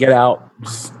basically get out,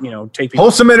 take people.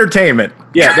 Wholesome entertainment.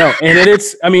 Yeah, no. And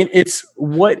it's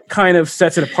what kind of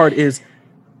sets it apart is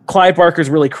Clive Barker's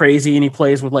really crazy, and he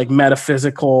plays with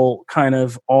metaphysical kind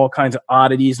of all kinds of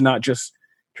oddities, not just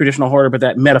traditional horror, but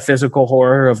that metaphysical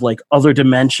horror of other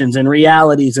dimensions and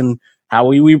realities and how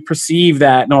we perceive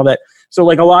that and all that. So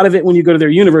a lot of it, when you go to their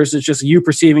universe, it's just you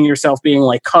perceiving yourself being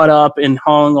cut up and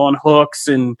hung on hooks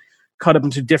and cut up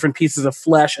into different pieces of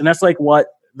flesh. And that's what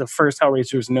the first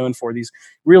Hellraiser is known for, these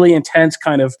really intense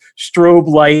kind of strobe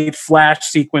light flash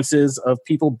sequences of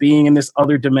people being in this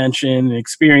other dimension and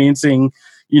experiencing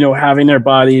having their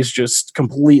bodies just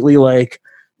completely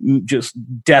just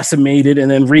decimated and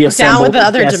then reassembled, down with the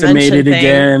other decimated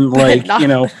again. Like,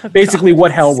 basically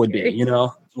what hell would scary.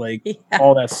 be,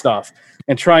 all that stuff,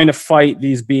 and trying to fight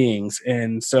these beings.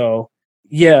 And so,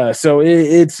 so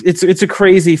it's a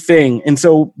crazy thing. And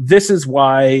so this is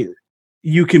why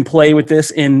you can play with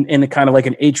this in a kind of like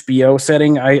an HBO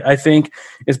setting, I think,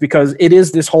 is because it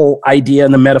is this whole idea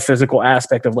and the metaphysical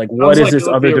aspect of like, what is this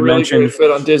other dimension? Really great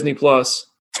fit on Disney Plus.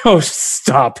 Oh,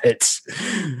 stop it.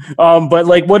 But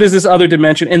like, what is this other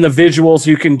dimension? And the visuals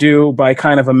you can do by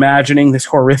kind of imagining this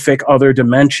horrific other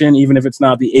dimension, even if it's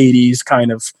not the 80s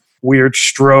kind of weird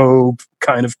strobe,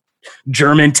 kind of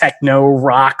German techno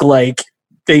rock like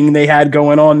thing they had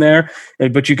going on there.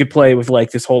 But you could play with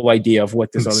like this whole idea of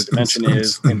what this other dimension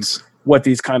is and what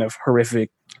these kind of horrific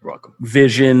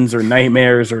visions or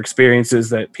nightmares or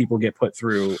experiences that people get put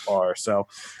through are. So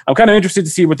I'm kind of interested to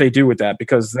see what they do with that,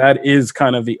 because that is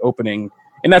kind of the opening,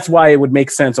 and that's why it would make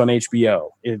sense on HBO.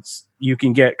 It's, you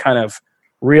can get kind of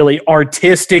really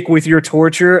artistic with your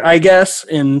torture, I guess.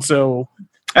 And so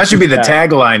that should be the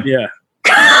tagline. Yeah.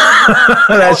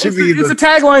 That should be it's a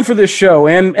tagline for this show.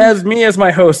 And as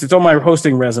my host, it's on my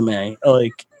hosting resume.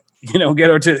 Like, get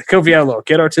artistic. Kofi,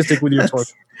 get artistic with your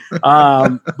torture.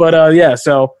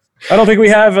 So I don't think we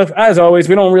have, as always,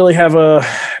 we don't really have a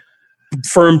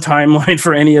firm timeline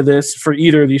for any of this, for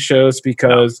either of these shows,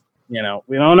 because, we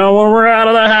don't know when we're out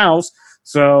of the house.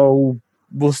 So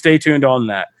we'll stay tuned on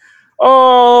that.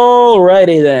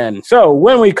 Alrighty then. So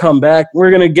when we come back, we're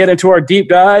going to get into our deep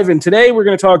dive. And today we're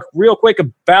going to talk real quick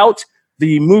about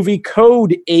the movie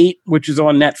Code 8, which is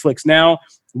on Netflix now,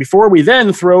 before we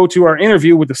then throw to our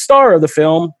interview with the star of the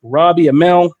film, Robbie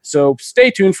Amell. So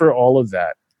stay tuned for all of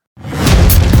that.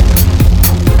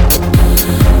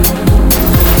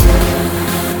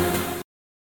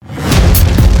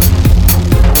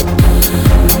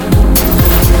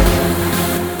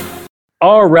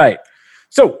 All right.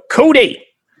 So Code 8.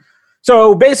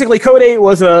 So basically, Code 8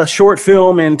 was a short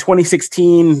film in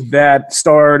 2016 that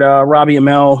starred Robbie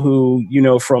Amell, who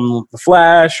from The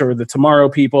Flash or The Tomorrow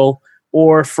People,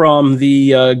 or from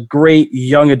the great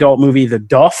young adult movie The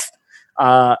Duff.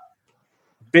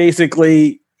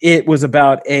 Basically, it was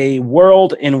about a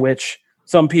world in which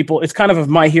some people, it's kind of a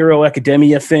My Hero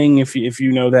Academia thing, if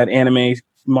you know that anime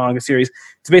manga series.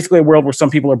 It's basically a world where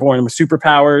some people are born with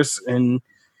superpowers,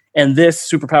 and this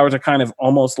superpowers are kind of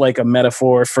almost like a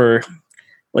metaphor for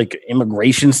like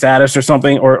immigration status or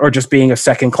something, or just being a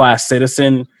second-class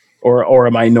citizen or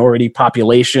a minority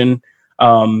population.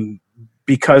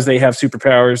 Because they have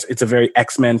superpowers, it's a very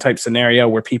X-Men type scenario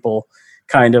where people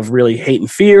kind of really hate and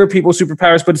fear people's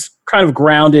superpowers, but it's kind of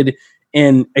grounded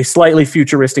in a slightly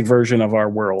futuristic version of our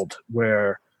world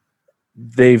where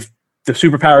the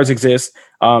superpowers exist,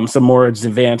 some more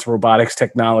advanced robotics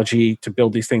technology to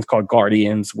build these things called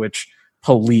Guardians, which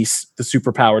police the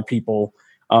superpowered people,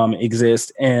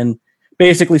 exist. And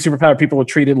basically superpowered people are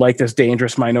treated like this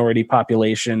dangerous minority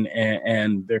population,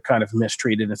 and they're kind of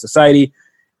mistreated in society.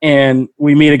 And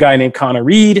we meet a guy named Connor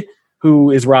Reed,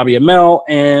 who is Robbie Amell,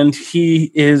 and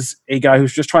he is a guy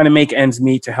who's just trying to make ends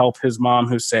meet to help his mom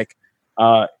who's sick.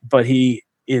 But he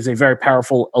is a very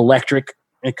powerful electric,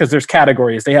 because there's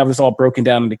categories. They have this all broken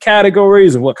down into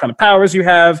categories of what kind of powers you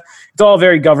have. It's all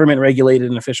very government regulated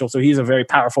and official. So he's a very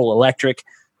powerful electric.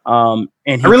 And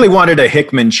I really wanted a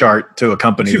Hickman chart to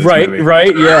accompany this movie.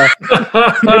 Right, yeah.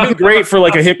 It'd be great for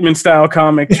like a Hickman style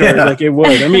comic chart, like it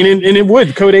would. I mean, and it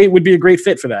would. Code 8 would be a great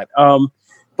fit for that.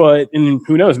 But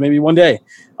who knows, maybe one day.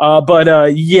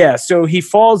 So he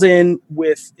falls in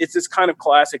with, it's this kind of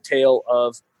classic tale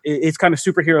of, it's kind of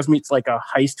superheroes meets like a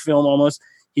heist film almost.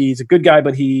 He's a good guy,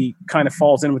 but he kind of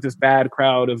falls in with this bad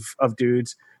crowd of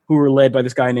dudes who were led by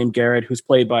this guy named Garrett, who's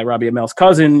played by Robbie Amell's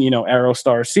cousin, Arrow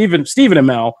star Stephen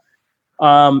Amell.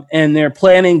 And they're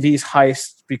planning these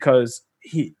heists because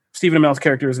Stephen Amell's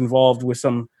character is involved with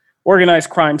some organized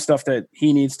crime stuff that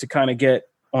he needs to kind of get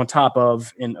on top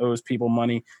of and owes people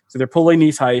money. So they're pulling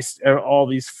these heists,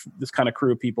 this kind of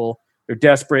crew of people. They're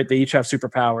desperate. They each have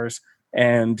superpowers,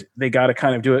 and they got to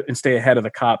kind of do it and stay ahead of the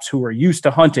cops who are used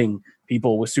to hunting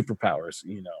people with superpowers,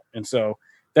 And so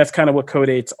that's kind of what Code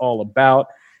 8's all about.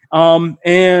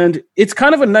 And it's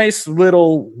kind of a nice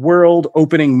little world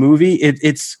opening movie.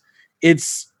 It's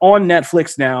on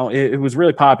Netflix now. It was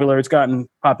really popular. It's gotten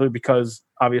popular because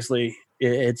obviously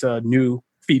it's a new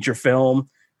feature film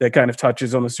that kind of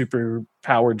touches on the super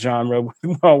powered genre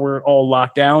while we're all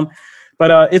locked down.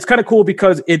 But it's kind of cool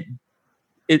because it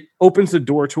opens the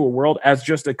door to a world as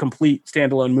just a complete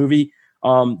standalone movie.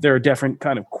 There are different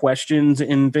kind of questions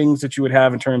and things that you would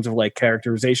have in terms of like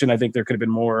characterization. I think there could have been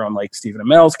more on like Stephen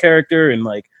Amell's character and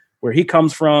like where he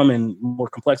comes from and more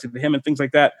complexity to him and things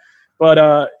like that.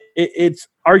 But it's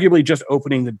arguably just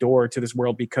opening the door to this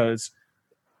world because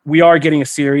we are getting a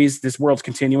series. This world's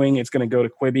continuing. It's going to go to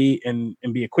Quibi and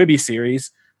be a Quibi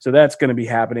series. So that's going to be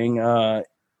happening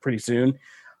pretty soon.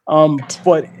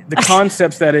 But the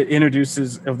concepts that it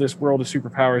introduces of this world of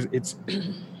superpowers,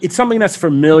 it's something that's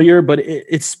familiar, but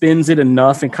it spins it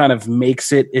enough and kind of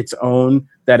makes it its own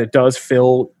that it does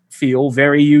feel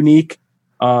very unique.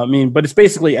 But it's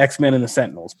basically X-Men and the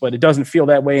Sentinels, but it doesn't feel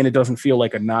that way, and it doesn't feel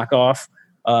like a knockoff.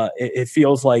 It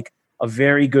feels like a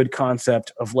very good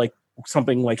concept of like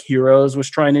something like Heroes was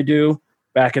trying to do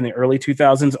back in the early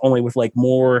 2000s, only with like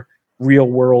more real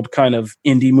world kind of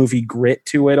indie movie grit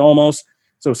to it almost.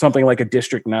 So something like a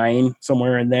District 9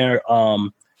 somewhere in there.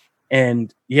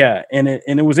 And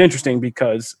it was interesting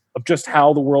because of just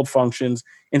how the world functions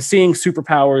and seeing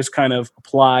superpowers kind of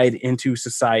applied into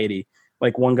society.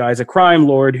 Like one guy's a crime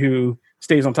lord who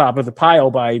stays on top of the pile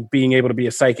by being able to be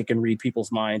a psychic and read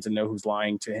people's minds and know who's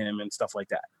lying to him and stuff like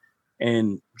that.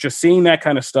 And just seeing that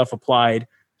kind of stuff applied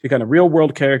to kind of real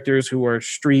world characters who are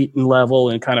street and level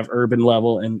and kind of urban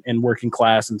level and working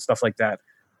class and stuff like that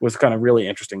was kind of really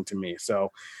interesting to me. So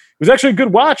it was actually a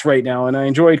good watch right now, and I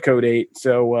enjoyed Code 8.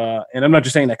 So, and I'm not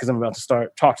just saying that because I'm about to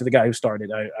talk to the guy who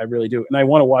started. I really do. And I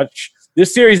want to watch.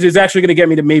 This series is actually going to get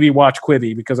me to maybe watch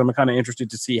Quibi because I'm kind of interested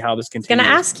to see how this continues. I was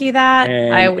going to ask you that.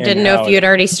 I didn't know if you had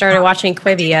already started watching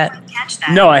Quibi yet.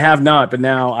 No, I have not, but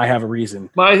now I have a reason.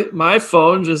 My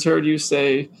phone just heard you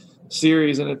say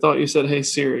series, and it thought you said, "Hey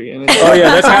Siri." And oh yeah,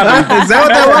 that's happened. Is that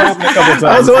what that was?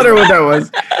 I was wondering what that was.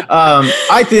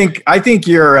 I think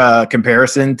your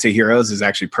comparison to Heroes is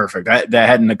actually perfect. That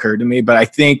hadn't occurred to me, but I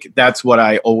think that's what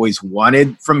I always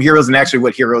wanted from Heroes, and actually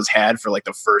what Heroes had for like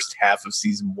the first half of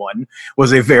season 1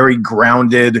 was a very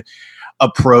grounded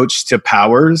approach to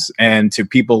powers and to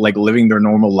people like living their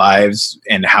normal lives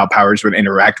and how powers would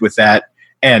interact with that.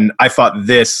 And I thought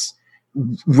this,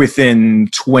 within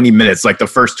 20 minutes, like the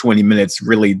first 20 minutes,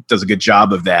 really does a good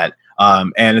job of that.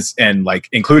 And like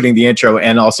including the intro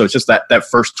and also just that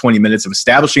first 20 minutes of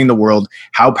establishing the world,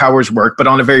 how powers work, but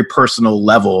on a very personal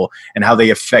level and how they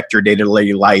affect your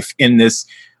day-to-day life in this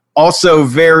also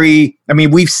very,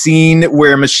 we've seen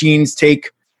where machines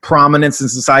take prominence in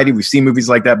society. We've seen movies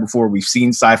like that before. We've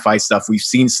seen sci-fi stuff. We've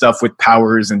seen stuff with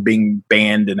powers and being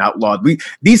banned and outlawed.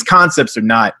 These concepts are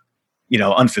not,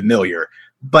 unfamiliar.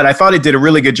 But I thought it did a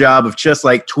really good job of just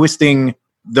like twisting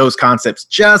those concepts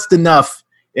just enough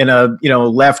in a,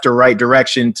 left or right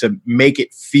direction to make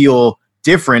it feel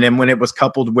different. And when it was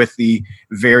coupled with the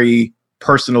very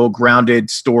personal, grounded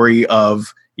story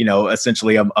of,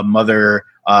 essentially a mother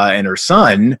and her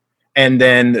son, and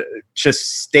then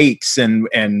just stakes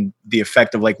and the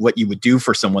effect of like what you would do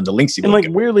for someone, the links you and would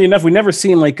like weirdly enough, we never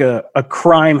seen like a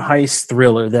crime heist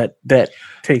thriller that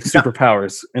takes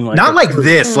superpowers and like not like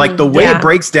this, like the way it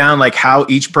breaks down like how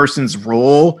each person's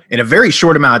role in a very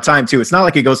short amount of time too. It's not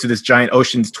like it goes through this giant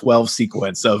Ocean's 12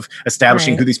 sequence of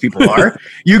establishing who these people are.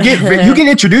 You get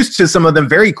introduced to some of them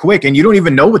very quick and you don't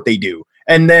even know what they do.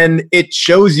 And then it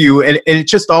shows you, and it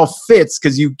just all fits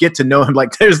because you get to know him.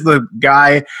 Like there's the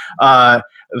guy,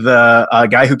 the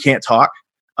guy who can't talk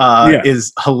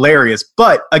is hilarious.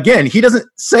 But again, he doesn't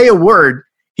say a word.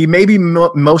 He maybe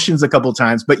motions a couple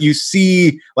times, but you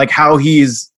see like how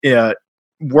he's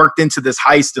worked into this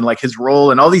heist and like his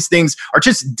role and all these things are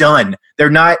just done.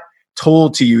 They're not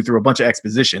told to you through a bunch of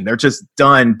exposition. They're just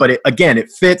done. But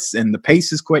it fits and the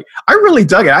pace is quick. I really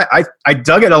dug it. I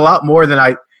dug it a lot more than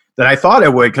I thought I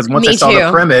would, because once I saw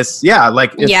the premise,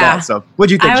 that. So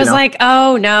what'd you think? I was like,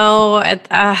 oh no,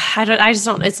 I just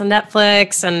don't. It's on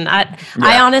Netflix, and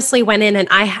I honestly went in and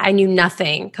I knew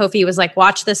nothing. Kofi was like,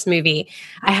 watch this movie.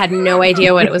 I had no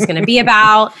idea what it was going to be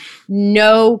about.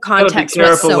 No context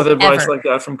whatsoever. Be careful with advice like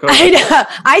that from Kofi.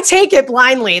 I take it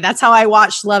blindly. That's how I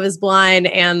watched Love Is Blind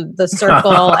and The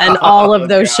Circle and all of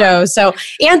those shows. So,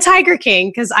 and Tiger King,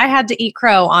 because I had to eat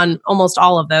crow on almost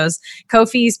all of those.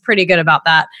 Kofi's pretty good about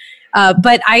that.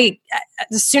 But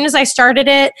as soon as I started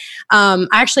it, I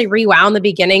actually rewound the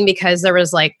beginning because there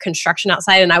was like construction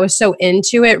outside and I was so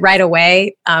into it right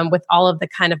away with all of the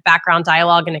kind of background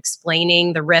dialogue and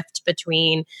explaining the rift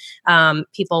between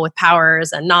people with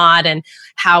powers and not, and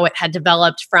how it had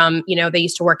developed from, they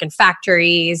used to work in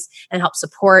factories and help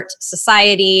support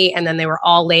society. And then they were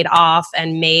all laid off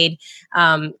and made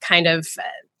kind of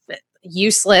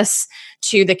useless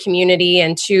to the community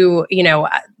and to,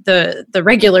 the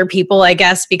regular people, I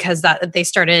guess, because that they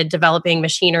started developing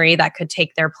machinery that could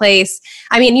take their place.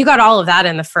 I mean, you got all of that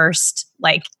in the first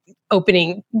like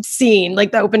opening scene,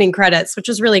 like the opening credits, which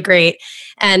was really great.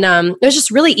 And it was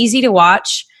just really easy to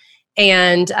watch.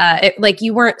 And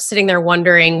you weren't sitting there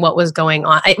wondering what was going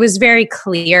on. It was very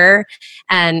clear,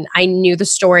 and I knew the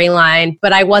storyline,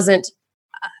 but it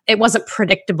wasn't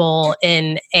predictable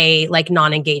in a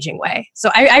non-engaging way.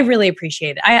 So I really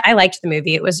appreciate it. I liked the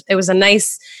movie. It was a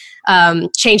nice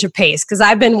change of pace, because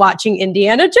I've been watching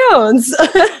Indiana Jones.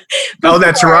 Oh,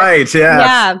 that's right.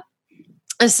 Yeah.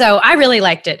 So I really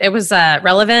liked it. It was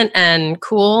relevant and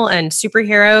cool and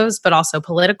superheroes, but also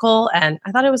political. And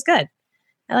I thought it was good.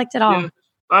 I liked it all. Yeah,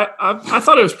 I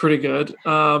thought it was pretty good.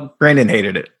 Brandon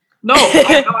hated it. No,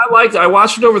 I liked it. I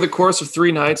watched it over the course of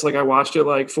 3 nights. I watched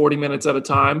it 40 minutes at a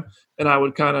time, and I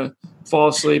would kind of fall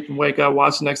asleep and wake up,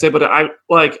 watch the next day. But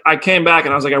I came back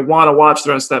and I was like, I want to watch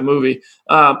the rest of that movie.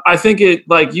 I think it,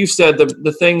 like you said,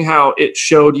 the thing how it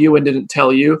showed you and didn't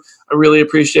tell you, I really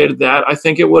appreciated that. I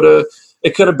think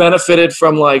it could have benefited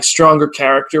from stronger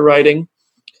character writing.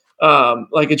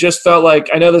 It just felt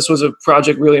I know this was a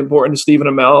project really important to Stephen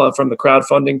Amell from the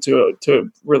crowdfunding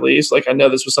to release. I know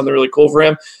this was something really cool for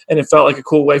him, and it felt like a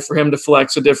cool way for him to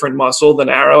flex a different muscle than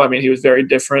Arrow. I mean, he was very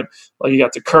different. He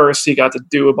got to curse, he got to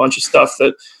do a bunch of stuff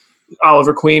that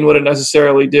Oliver Queen wouldn't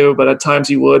necessarily do, but at times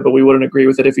he would, but we wouldn't agree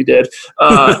with it if he did.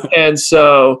 And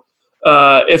so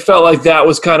it felt like that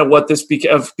was kind of what this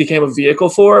became a vehicle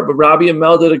for. But Robbie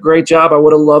Amell did a great job. I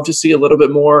would have loved to see a little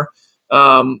bit more.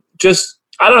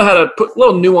 I don't know how to put a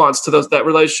little nuance to that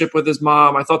relationship with his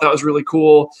mom. I thought that was really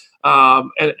cool.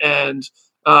 And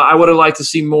I would have liked to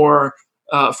see more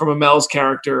from Amell's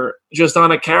character, just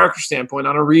on a character standpoint,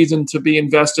 on a reason to be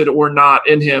invested or not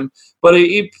in him. But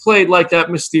he played that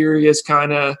mysterious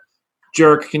kind of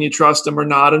jerk. Can you trust him or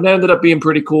not? And it ended up being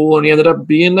pretty cool. And he ended up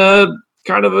being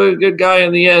kind of a good guy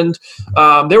in the end.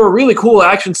 There were really cool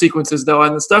action sequences, though.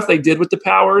 And the stuff they did with the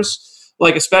powers,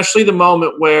 especially the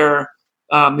moment where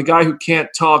the guy who can't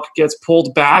talk gets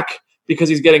pulled back because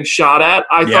he's getting shot at.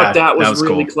 I thought that was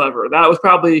really cool. Clever. That was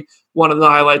probably one of the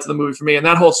highlights of the movie for me. And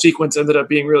that whole sequence ended up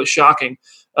being really shocking.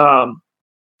 But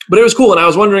it was cool. And I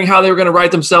was wondering how they were going to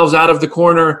write themselves out of the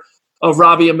corner of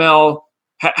Robbie Amell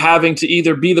having to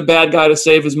either be the bad guy to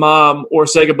save his mom or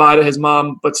say goodbye to his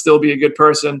mom, but still be a good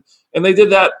person. And they did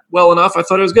that well enough. I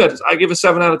thought it was good. I give it a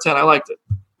 7 out of 10. I liked it.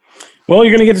 Well,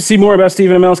 you're going to get to see more about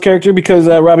Stephen Amell's character, because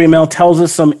Robbie Amell tells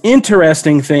us some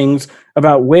interesting things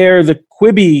about where the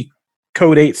Quibi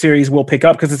Code 8 series will pick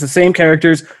up, because it's the same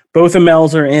characters. Both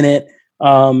Amells are in it,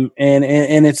 and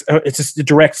it's just a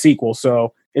direct sequel.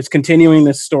 So it's continuing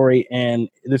this story, and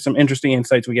there's some interesting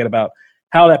insights we get about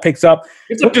how that picks up.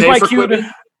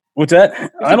 What's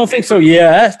that? I don't think so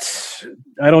yet.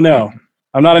 I don't know.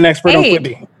 I'm not an expert on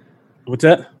Quibi. What's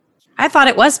that? I thought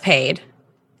it was paid.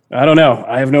 I don't know.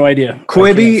 I have no idea.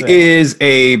 Quibi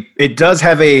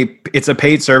it's a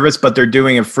paid service, but they're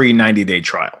doing a free 90-day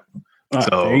trial.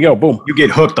 So there you go. Boom. You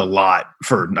get hooked a lot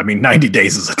 90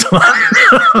 days is a ton.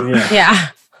 Yeah.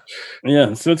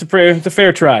 So it's a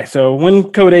fair try. So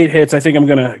when Code 8 hits, I think I'm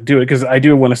going to do it, because I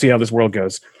do want to see how this world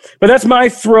goes. But that's my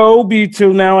throw.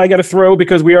 Till now I got to throw,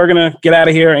 because we are going to get out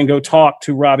of here and go talk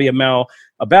to Robbie Amell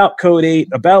about Code 8,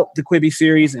 about the Quibi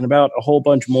series, and about a whole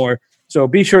bunch more. So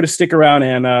be sure to stick around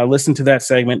and listen to that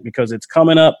segment, because it's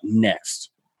coming up next.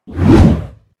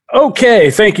 Okay,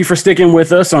 thank you for sticking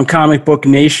with us on Comic Book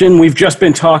Nation. We've just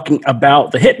been talking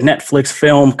about the hit Netflix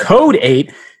film Code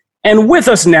 8. And with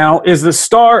us now is the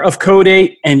star of Code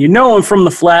 8, and you know him from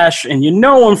The Flash, and you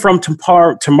know him from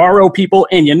Tomorrow People,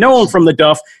 and you know him from The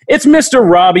Duff. It's Mr.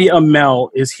 Robbie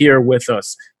Amell is here with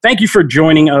us. Thank you for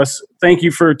joining us. Thank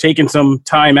you for taking some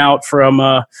time out from...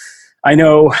 I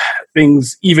know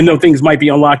even though things might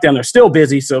be on lockdown, they're still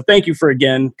busy. So thank you for,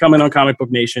 again, coming on Comic Book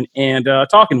Nation and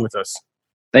talking with us.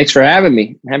 Thanks for having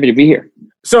me. I'm happy to be here.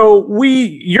 So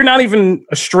you're not even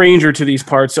a stranger to these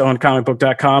parts on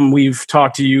comicbook.com. We've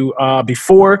talked to you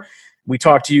before. We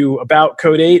talked to you about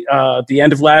Code 8 at the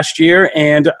end of last year.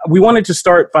 And we wanted to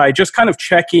start by just kind of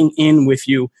checking in with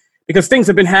you, because things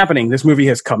have been happening. This movie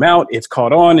has come out. It's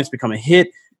caught on. It's become a hit.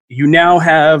 You now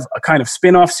have a kind of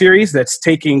spin-off series that's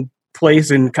taking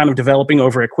place and kind of developing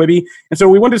over at Quibi. And so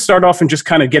we wanted to start off and just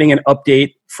kind of getting an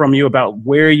update from you about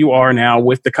where you are now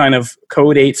with the kind of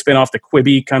Code 8 spinoff, the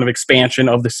Quibi kind of expansion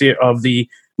of the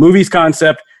movie's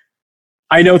concept.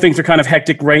 I know things are kind of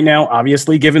hectic right now,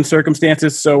 obviously, given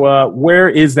circumstances. So where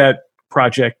is that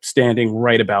project standing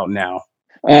right about now?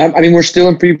 We're still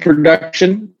in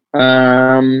pre-production.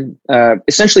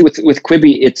 Essentially with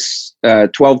Quibi, it's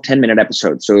 12 10-minute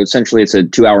episodes. So essentially it's a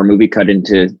 2-hour movie cut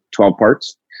into 12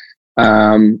 parts.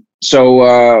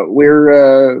 So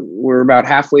we're about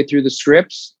halfway through the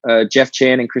scripts. Jeff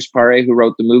Chan and Chris Pare, who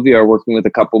wrote the movie, are working with a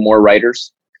couple more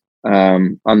writers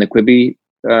on the Quibi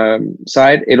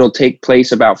side. It'll take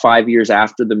place about 5 years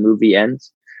after the movie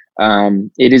ends.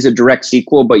 It is a direct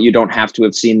sequel, but you don't have to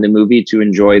have seen the movie to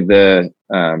enjoy the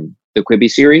Quibi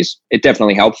series. It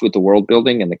definitely helps with the world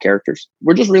building and the characters.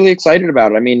 We're just really excited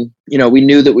about it. I mean, we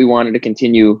knew that we wanted to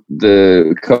continue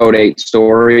the Code 8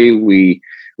 story. We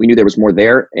knew there was more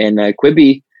there, and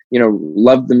Quibi,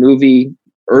 loved the movie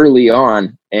early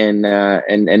on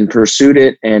and pursued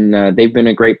it, and they've been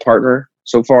a great partner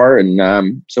so far,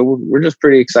 and so we're just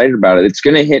pretty excited about it. It's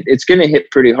gonna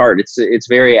hit pretty hard. It's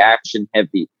very action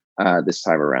heavy this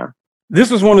time around. This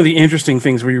was one of the interesting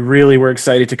things we really were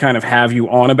excited to kind of have you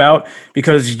on about,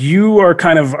 because you are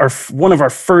kind of one of our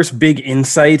first big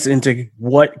insights into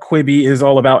what Quibi is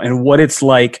all about and what it's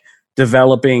like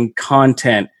developing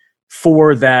content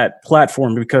for that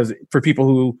platform. Because for people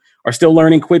who are still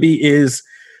learning, Quibi is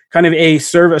kind of a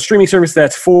streaming service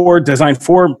that's designed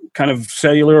for kind of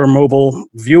cellular or mobile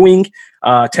viewing,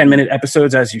 10-minute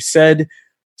episodes, as you said.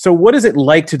 So what is it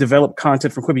like to develop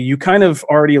content for Quibi? You kind of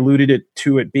already alluded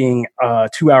to it being a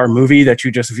 2-hour movie that you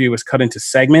just view as cut into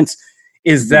segments.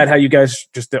 Is that how you guys,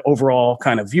 just the overall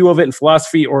kind of view of it and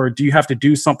philosophy, or do you have to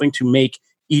do something to make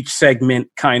each segment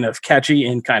kind of catchy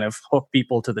and kind of hook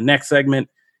people to the next segment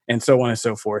and so on and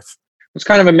so forth? It's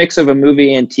kind of a mix of a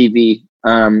movie and TV,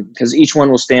 because each one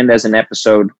will stand as an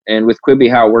episode. And with Quibi,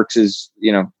 how it works is,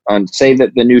 say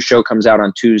that the new show comes out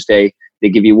on Tuesday, they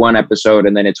give you one episode,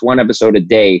 and then it's one episode a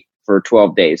day for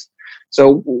 12 days.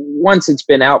 So once it's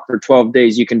been out for 12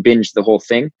 days, you can binge the whole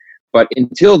thing. But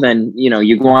until then,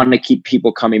 you want to keep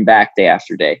people coming back day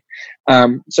after day.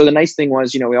 So the nice thing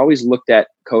was, we always looked at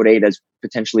Code 8 as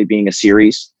potentially being a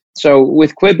series. So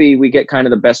with Quibi, we get kind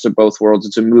of the best of both worlds.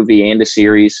 It's a movie and a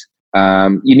series.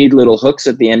 You need little hooks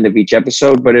at the end of each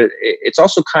episode, but it's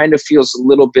also kind of feels a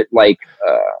little bit like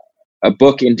a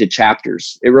book into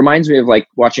chapters. It reminds me of like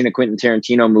watching a Quentin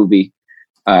Tarantino movie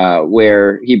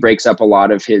where he breaks up a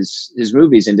lot of his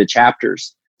movies into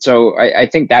chapters. So I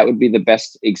think that would be the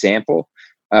best example.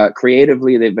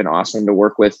 Creatively, they've been awesome to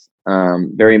work with,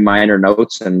 very minor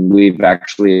notes, and we've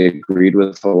actually agreed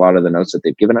with a lot of the notes that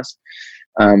they've given us.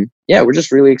 We're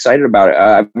just really excited about it.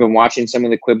 I've been watching some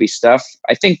of the Quibi stuff.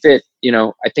 I think that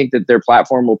their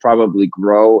platform will probably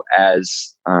grow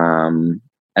as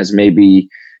maybe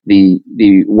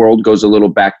the world goes a little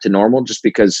back to normal, just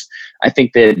because I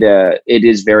think that it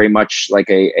is very much like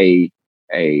a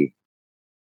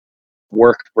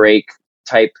work break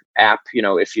type app.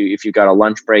 If you got a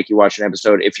lunch break, you watch an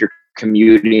episode. If you're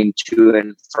commuting to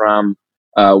and from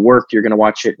work, you're going to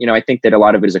watch it. I think that a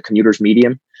lot of it is a commuter's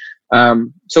medium.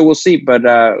 So we'll see, but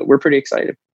we're pretty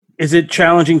excited. Is it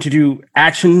challenging to do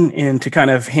action and to kind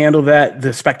of handle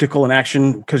the spectacle and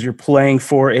action, because you're playing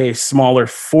for a smaller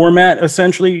format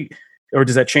essentially, or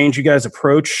does that change you guys'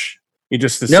 approach? You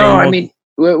just the same? No, I mean,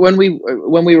 when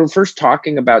we were first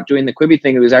talking about doing the Quibi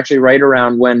thing, it was actually right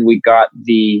around when we got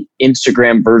the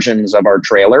Instagram versions of our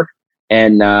trailer.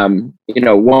 And,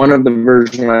 one of the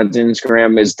versions on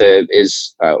Instagram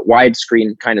is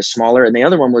widescreen, kind of smaller. And the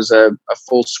other one was a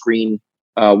full screen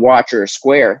watch, or a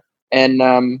square.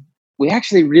 And we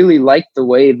actually really liked the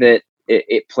way that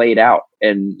it played out,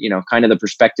 and, kind of the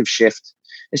perspective shift.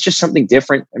 It's just something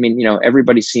different. I mean,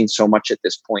 everybody's seen so much at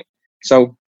this point.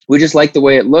 So we just liked the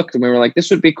way it looked, and we were like, this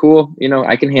would be cool.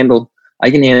 I can handle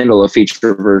a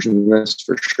feature version of this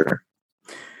for sure.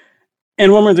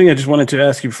 And one more thing I just wanted to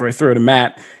ask you before I throw it to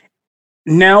Matt.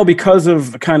 Now, because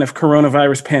of the kind of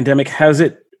coronavirus pandemic, has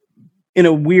it,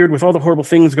 with all the horrible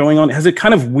things going on, has it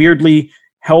kind of weirdly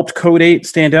helped Code 8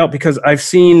 stand out? Because I've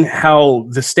seen how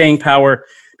the staying power,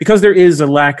 because there is a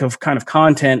lack of kind of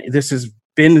content, this has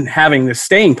been having the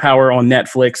staying power on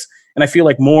Netflix. And I feel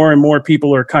like more and more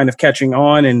people are kind of catching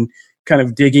on and kind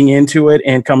of digging into it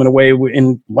and coming away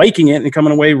and liking it and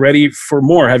coming away ready for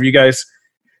more. Have you guys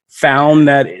found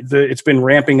that it's been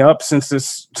ramping up since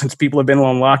people have been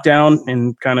on lockdown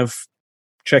and kind of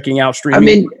checking out streaming? I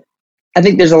mean, I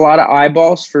think there's a lot of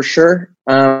eyeballs for sure.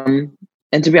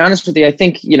 And to be honest with you, I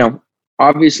think,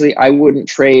 obviously I wouldn't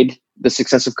trade the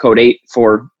success of Code 8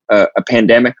 for a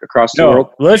pandemic across the world.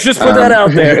 Let's just put that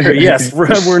out there. Yes,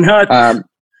 we're not.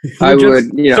 I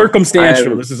would,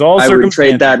 circumstantial. This is all circumstantial. I would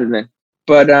trade that in there.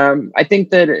 But I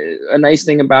think that a nice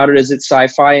thing about it is it's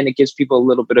sci-fi, and it gives people a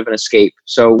little bit of an escape.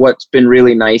 So what's been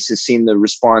really nice is seeing the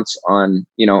response on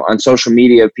social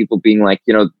media of people being like,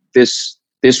 this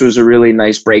was a really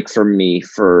nice break for me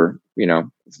for,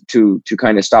 to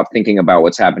kind of stop thinking about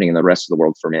what's happening in the rest of the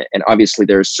world for a minute. And obviously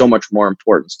there's so much more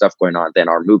important stuff going on than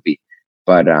our movie.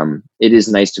 But it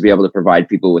is nice to be able to provide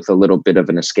people with a little bit of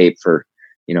an escape for,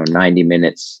 90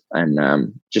 minutes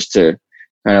and just to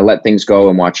kind of let things go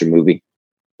and watch a movie.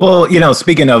 Well,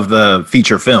 speaking of the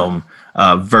feature film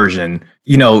version,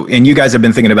 you know, and you guys have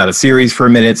been thinking about a series for a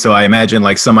minute, so I imagine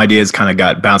like some ideas kind of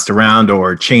got bounced around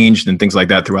or changed and things like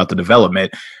that throughout the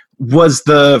development. Was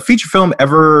the feature film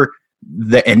ever,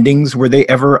 the endings, were they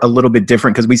ever a little bit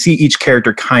different? Because we see each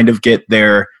character kind of get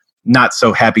their not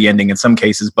so happy ending in some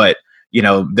cases, but you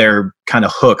know, their kind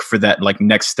of hook for that like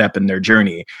next step in their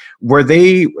journey. Were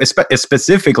they,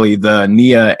 specifically the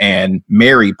Nia and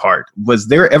Mary part, was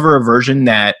there ever a version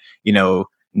that, you know,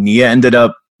 Nia ended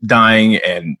up dying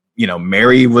and, you know,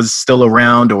 Mary was still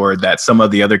around, or that some of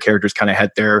the other characters kind of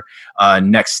had their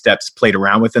next steps played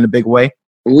around with in a big way?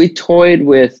 We toyed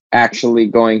with actually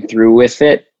going through with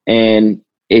it, and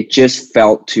it just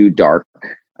felt too dark.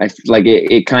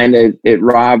 It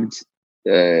robbed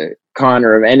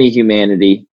Connor of any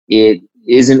humanity. It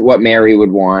isn't what Mary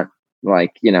would want.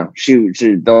 Like, you know, she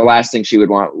the last thing she would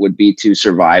want would be to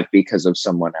survive because of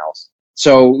someone else.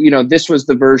 So, you know, this was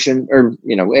the version, or,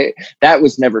 you know, that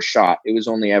was never shot. It was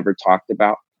only ever talked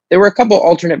about. There were a couple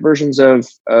alternate versions of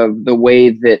the way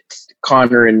that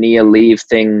Connor and Nia leave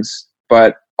things,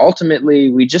 but ultimately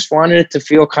we just wanted it to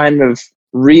feel kind of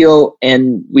real,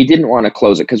 and we didn't want to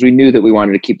close it because we knew that we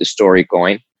wanted to keep the story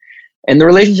going. And the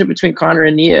relationship between Connor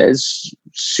and Nia is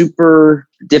super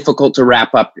difficult to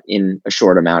wrap up in a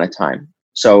short amount of time.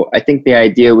 So I think the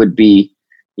idea would be,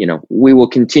 you know, we will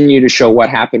continue to show what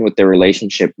happened with their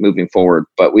relationship moving forward,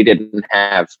 but we didn't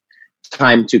have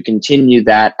time to continue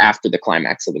that after the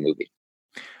climax of the movie.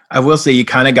 I will say you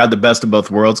kind of got the best of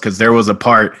both worlds, because there was a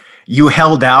part you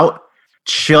held out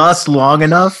just long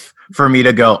enough for me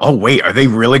to go, oh wait, are they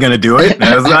really going to do it?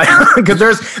 Because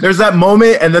there's that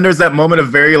moment, and then there's that moment of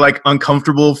very like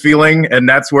uncomfortable feeling, and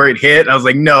that's where it hit. I was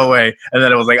like, no way. And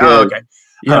then it was like, oh, okay.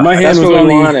 Yeah, my hand was on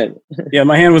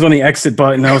my hand was on the exit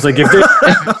button. I was like, if this,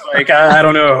 like, I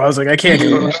don't know. I was like, I can't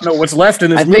go. I don't know what's left in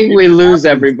this. I think we lose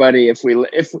everybody if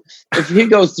he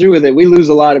goes through with it. We lose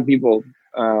a lot of people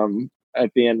at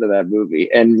the end of that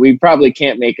movie, and we probably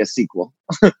can't make a sequel.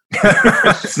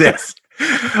 Yes.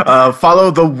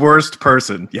 Follow the worst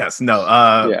person. Yes. No.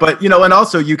 Yeah. But, you know, and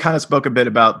also you kind of spoke a bit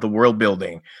about the world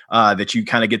building that you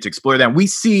kind of get to explore that. We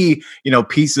see, you know,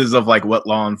 pieces of like what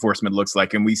law enforcement looks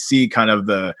like, and we see kind of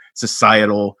the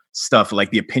societal stuff, like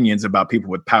the opinions about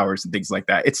people with powers and things like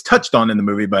that. It's touched on in the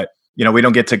movie, but, you know, we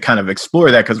don't get to kind of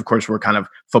explore that because, of course, we're kind of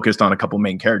focused on a couple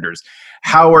main characters.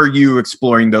 How are you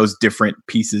exploring those different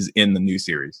pieces in the new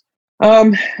series?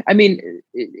 I mean,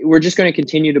 we're just going to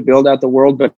continue to build out the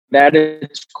world, but at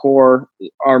its core,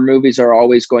 our movies are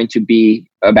always going to be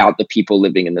about the people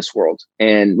living in this world.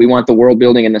 And we want the world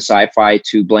building and the sci-fi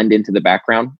to blend into the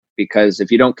background, because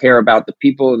if you don't care about the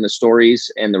people and the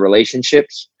stories and the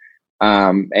relationships,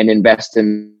 and invest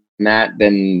in that,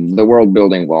 then the world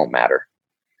building won't matter.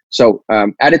 So,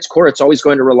 at its core, it's always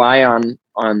going to rely on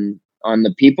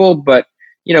the people, but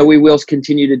you know, we will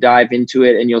continue to dive into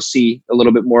it, and you'll see a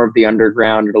little bit more of the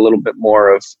underground and a little bit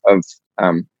more of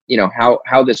you know,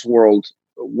 how this world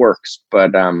works.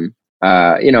 But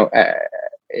you know,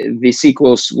 the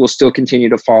sequels will still continue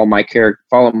to follow my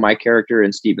character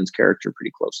and Steven's character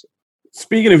pretty closely.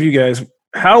 Speaking of you guys,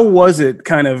 how was it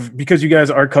kind of, because you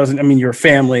guys are cousins, I mean, you're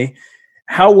family,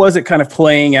 how was it kind of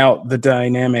playing out the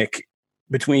dynamic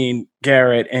between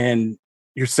Garrett and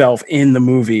yourself in the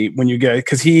movie when you guys,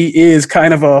 because he is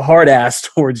kind of a hard ass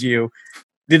towards you?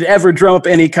 Did it ever drum up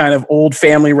any kind of old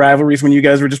family rivalries when you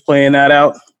guys were just playing that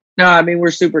out? No, I mean,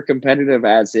 we're super competitive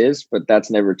as is, but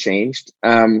that's never changed.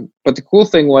 But the cool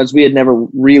thing was we had never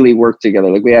really worked together.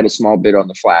 Like, we had a small bit on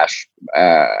The Flash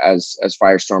as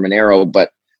Firestorm and Arrow,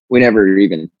 but we never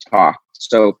even talked.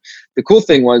 So the cool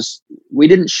thing was we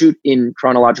didn't shoot in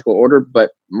chronological order,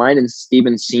 but mine and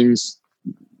Steven's scenes,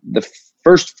 the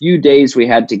first few days we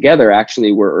had together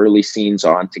actually were early scenes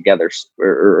on together,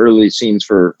 or early scenes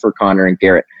for Connor and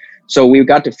Garrett. So we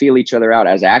got to feel each other out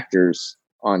as actors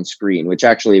on screen, which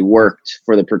actually worked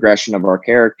for the progression of our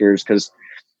characters. Cause,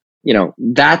 you know,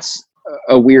 that's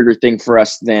a weirder thing for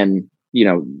us than, you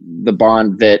know, the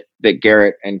bond that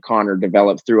Garrett and Connor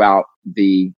develop throughout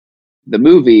the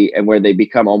movie, and where they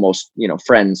become almost, you know,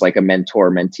 friends, like a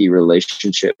mentor-mentee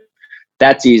relationship.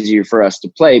 That's easier for us to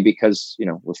play because, you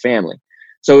know, we're family.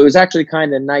 So it was actually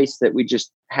kind of nice that we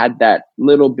just had that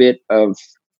little bit of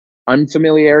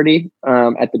unfamiliarity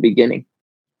at the beginning.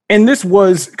 And this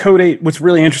was Code 8. What's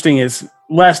really interesting is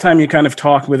last time you kind of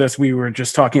talked with us, we were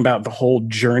just talking about the whole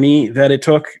journey that it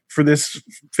took for this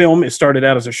film. It started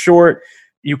out as a short.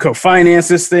 You co-financed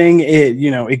this thing.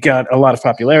 It got a lot of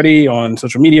popularity on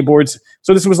social media boards.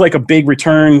 So this was like a big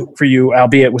return for you,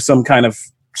 albeit with some kind of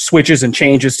switches and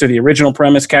changes to the original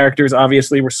premise. Characters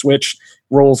obviously were switched,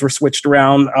 roles were switched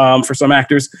around for some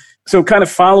actors. So kind of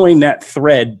following that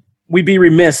thread, we'd be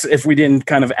remiss if we didn't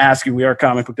kind of ask you, we are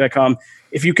comicbook.com,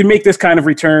 if you can make this kind of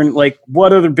return, like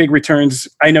what other big returns?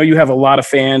 I know you have a lot of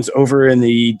fans over in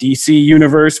the DC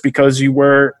universe because you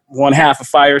were one half of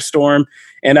Firestorm.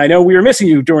 And I know we were missing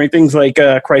you during things like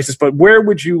Crisis, but where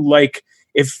would you like,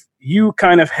 if you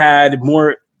kind of had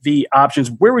more the options,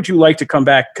 where would you like to come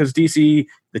back? Because DC,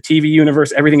 the TV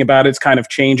universe, everything about it's kind of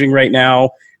changing right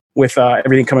now with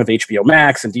everything coming with HBO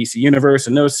Max and DC Universe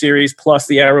and those series, plus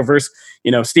the Arrowverse.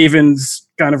 You know, Steven's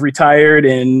kind of retired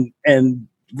and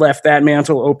left that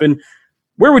mantle open.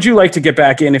 Where would you like to get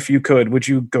back in if you could? Would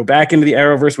you go back into the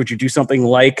Arrowverse? Would you do something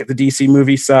like the DC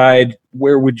movie side?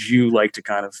 Where would you like to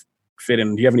kind of fit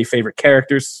in? Do you have any favorite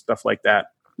characters, stuff like that?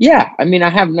 Yeah, I mean, I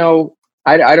have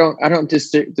I don't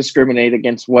discriminate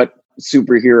against what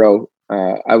superhero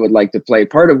I would like to play.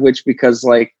 Part of which because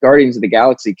like Guardians of the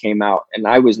Galaxy came out, and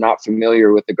I was not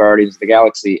familiar with the Guardians of the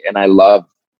Galaxy, and I loved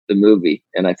the movie,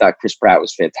 and I thought Chris Pratt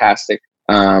was fantastic.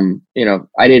 You know,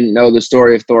 I didn't know the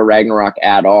story of Thor Ragnarok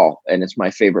at all, and it's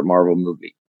my favorite Marvel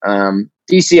movie.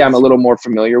 DC, I'm a little more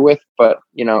familiar with, but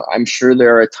you know, I'm sure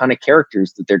there are a ton of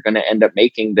characters that they're going to end up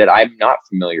making that I'm not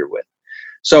familiar with.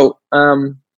 So,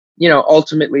 you know,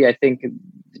 ultimately, I think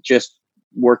just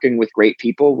working with great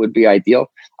people would be ideal.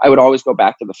 I would always go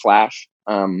back to the Flash.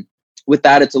 With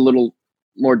that, it's a little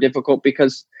more difficult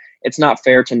because it's not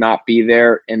fair to not be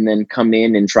there and then come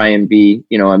in and try and be,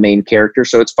 you know, a main character.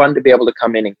 So it's fun to be able to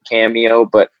come in and cameo,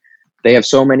 but they have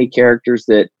so many characters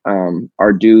that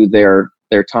are due their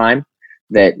time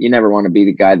that you never want to be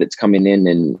the guy that's coming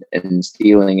in and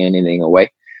stealing anything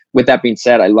away. With that being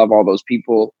said, I love all those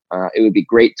people. It would be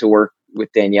great to work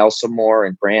with Danielle some more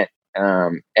and Brant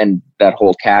and that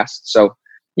whole cast. So,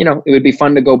 you know, it would be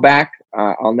fun to go back.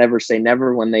 I'll never say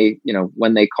never when they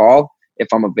call. If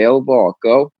I'm available, I'll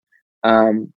go.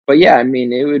 But yeah, I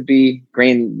mean, it would be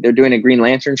great. They're doing a Green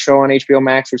Lantern show on HBO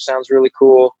Max, which sounds really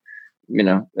cool. You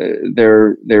know,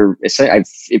 it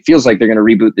feels like they're going to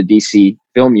reboot the DC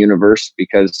film universe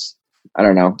because I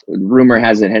don't know. Rumor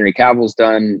has it Henry Cavill's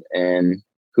done, and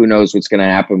who knows what's going to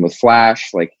happen with Flash.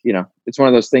 Like, you know, it's one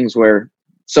of those things where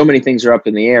so many things are up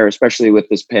in the air, especially with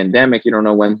this pandemic. You don't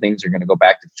know when things are going to go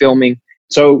back to filming.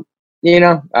 So, you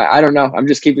know, I don't know. I'm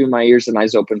just keeping my ears and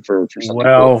eyes open for something.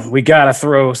 Well, cool. We got to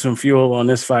throw some fuel on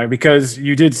this fire because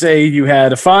you did say you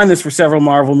had a fondness for several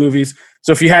Marvel movies.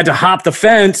 So if you had to hop the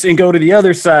fence and go to the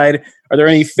other side, are there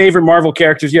any favorite Marvel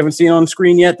characters you haven't seen on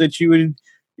screen yet that you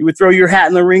would throw your hat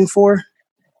in the ring for?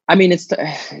 I mean, it's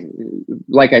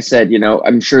like I said, you know,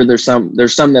 I'm sure there's some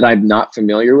that I'm not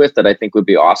familiar with that I think would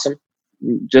be awesome.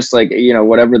 Just like, you know,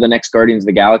 whatever the next Guardians of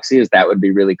the Galaxy is, that would be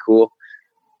really cool.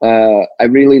 I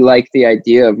really like the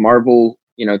idea of Marvel,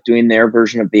 you know, doing their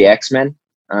version of the X-Men.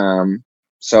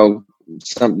 So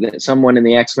someone in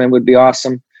the X-Men would be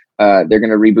awesome. They're going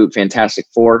to reboot Fantastic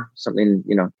Four, something,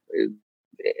 you know,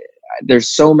 there's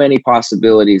so many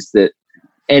possibilities that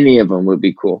any of them would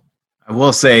be cool. I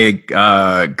will say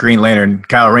Green Lantern,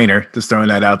 Kyle Rayner, just throwing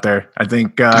that out there. I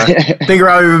think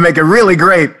Robbie would make a really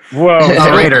great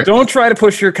Rayner. Don't try to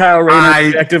push your Kyle Rayner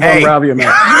objective on Robbie,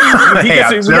 man.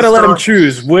 We got to let him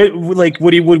choose. What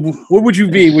would you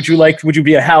be? Would you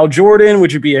be a Hal Jordan?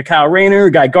 Would you be a Kyle Rayner,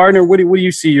 Guy Gardner? What do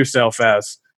you see yourself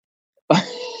as?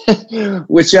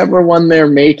 Whichever one they're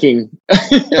making.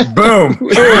 Boom.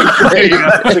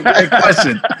 That's a great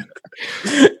question.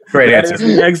 Great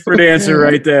answer. Expert answer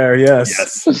right there.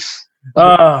 Yes.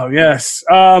 Oh, yes.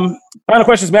 Final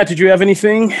questions, Matt. Did you have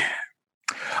anything?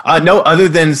 No, other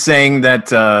than saying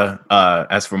that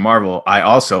as for Marvel,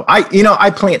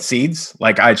 I plant seeds.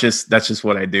 Like that's just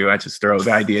what I do. I just throw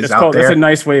the ideas out there. That's a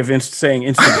nice way of saying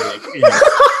instantly.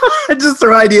 I just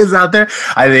throw ideas out there.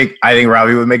 I think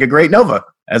Robbie would make a great Nova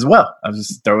as well. I'm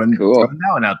just throwing that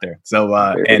one out there. So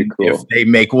if they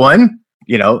make one,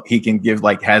 you know, he can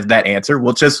has that answer.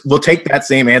 We'll take that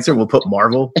same answer. We'll put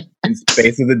Marvel in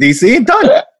space of the DC and done.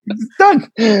 It's done.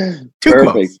 Too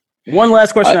close. One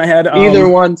last question I had. Either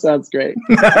one sounds great.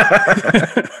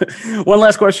 One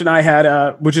last question I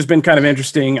had, which has been kind of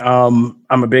interesting. I'm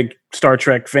a big Star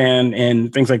Trek fan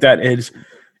and things like that, is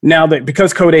now that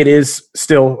because Code 8 is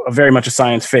still very much a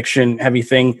science fiction heavy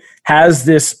thing, has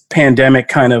this pandemic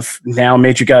kind of now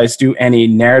made you guys do any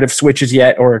narrative switches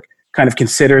yet, or kind of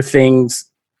consider things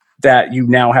that you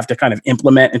now have to kind of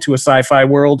implement into a sci-fi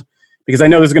world? Because I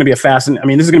know this is going to be this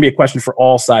is going to be a question for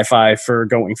all sci-fi for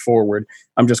going forward.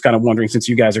 I'm just kind of wondering, since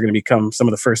you guys are going to become some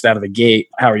of the first out of the gate,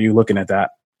 how are you looking at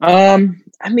that? I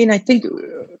mean, I think,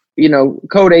 you know,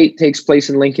 Code 8 takes place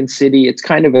in Lincoln City. It's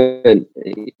kind of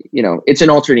it's an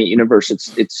alternate universe.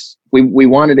 We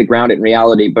wanted to ground it in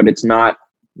reality, but it's not,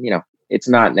 you know, it's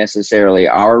not necessarily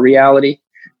our reality.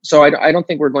 So I don't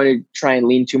think we're going to try and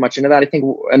lean too much into that. I think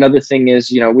another thing is,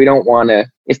 we don't want to,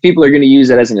 if people are going to use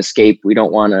it as an escape, we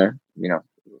don't want to,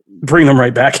 bring them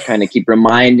right back. Kind of keep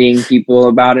reminding people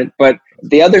about it. But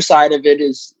the other side of it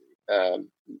is,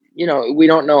 we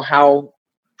don't know how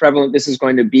prevalent this is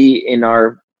going to be in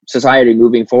our society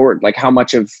moving forward. Like how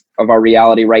much of our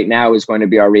reality right now is going to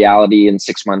be our reality in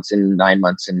 6 months, in 9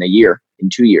 months, in a year, in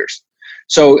 2 years.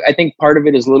 So I think part of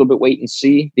it is a little bit wait and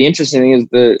see. The interesting thing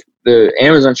is the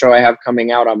Amazon show I have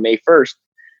coming out on May 1st,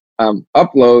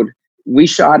 Upload, we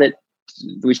shot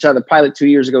the pilot 2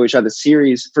 years ago. We shot the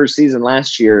series first season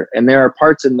last year. And there are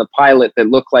parts in the pilot that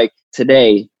look like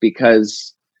today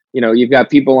because, you've got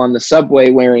people on the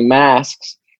subway wearing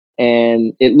masks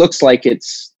and it looks like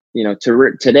it's,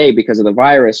 today because of the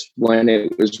virus, when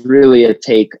it was really a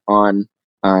take on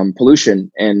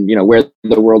pollution and, where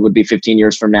the world would be 15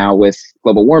 years from now with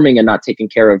global warming and not taking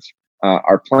care of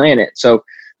our planet. So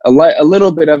a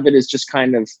little bit of it is just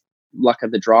kind of luck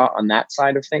of the draw on that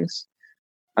side of things.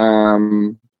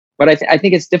 But I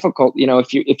think it's difficult,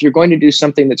 if you're going to do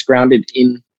something that's grounded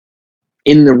in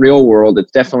the real world,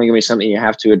 it's definitely going to be something you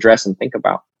have to address and think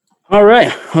about. All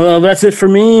right. Well, that's it for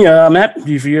me. Matt,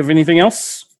 if you have anything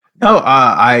else? No,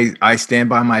 I stand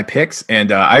by my picks,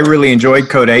 and I really enjoyed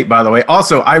Code 8, by the way.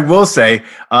 Also, I will say,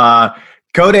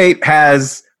 Code 8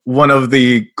 has one of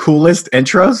the coolest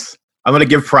intros. I'm going to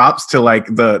give props to like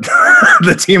the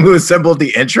the team who assembled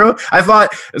the intro. I thought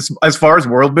as far as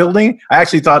world building, I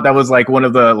actually thought that was like one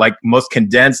of the like most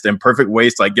condensed and perfect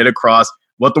ways to like get across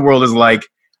what the world is like,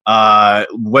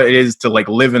 what it is to like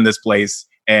live in this place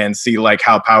and see like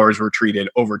how powers were treated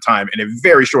over time in a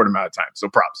very short amount of time. So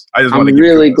props. I just want to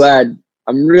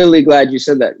I'm really glad you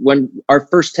said that. When our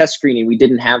first test screening, we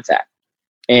didn't have that.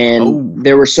 And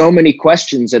there were so many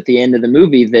questions at the end of the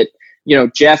movie that,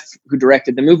 Jeff, who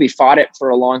directed the movie, fought it for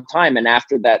a long time. And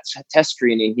after that test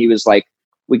screening, he was like,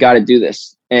 we got to do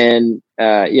this. And,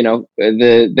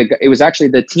 it was actually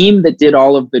the team that did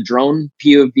all of the drone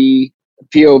POV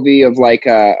of like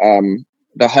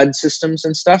the HUD systems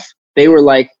and stuff. They were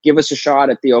like, give us a shot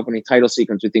at the opening title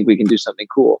sequence. We think we can do something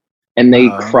cool. And they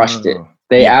crushed it.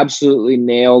 They absolutely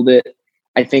nailed it.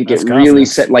 I think it really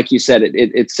set, like you said,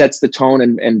 it sets the tone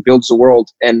and builds the world.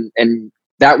 And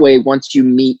that way, once you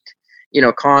meet,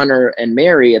 Connor and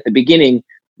Mary at the beginning,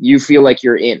 you feel like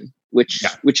you're in, which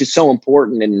is so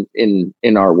important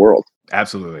in our world.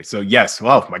 Absolutely. So yes.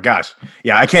 Oh my gosh.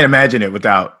 Yeah. I can't imagine it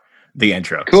without the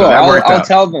intro. Cool. So I'll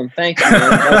tell them. Thank you, man.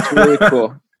 That's really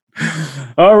cool.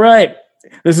 All right.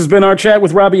 This has been our chat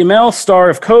with Robbie Amell, star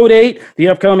of Code 8, the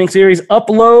upcoming series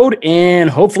Upload, and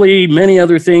hopefully many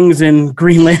other things and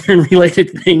Green Lantern related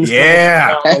things.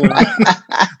 Yeah.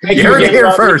 You heard it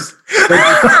here first.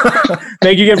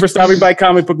 Thank you again for stopping by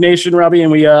Comic Book Nation, Robbie,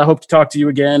 and we hope to talk to you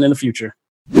again in the future.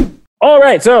 All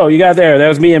right, so you got there. That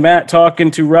was me and Matt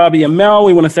talking to Robbie Amell.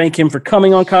 We want to thank him for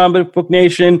coming on Comic Book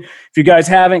Nation. If you guys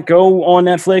haven't, go on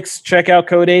Netflix, check out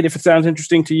Code 8. If it sounds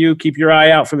interesting to you, keep your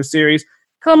eye out for the series.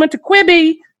 Coming to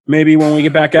Quibi. Maybe when we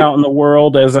get back out in the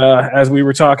world, as we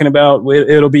were talking about,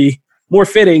 it'll be more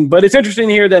fitting. But it's interesting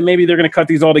to hear that maybe they're going to cut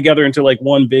these all together into like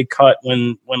one big cut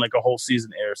when like a whole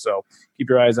season airs. So keep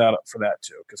your eyes out for that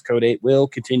too, because Code 8 will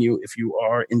continue if you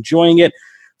are enjoying it.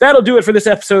 That'll do it for this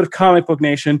episode of Comic Book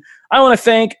Nation. I want to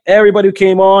thank everybody who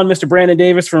came on, Mr. Brandon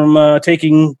Davis from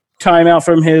taking time out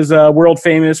from his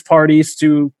world-famous parties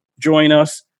to join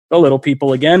us, the little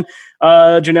people again.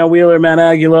 Janelle Wheeler, Matt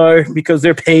Aguilar, because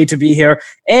they're paid to be here.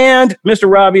 And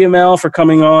Mr. Robbie Amell for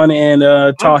coming on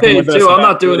and talking with us. I'm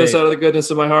not doing this out of the goodness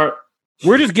of my heart.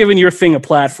 We're just giving your thing a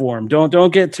platform.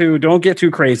 Don't get too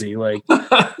crazy. Like we're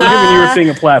giving your thing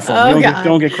a platform.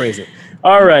 Don't get crazy.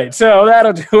 All right, so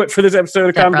that'll do it for this episode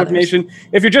of Comic Book Nation.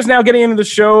 If you're just now getting into the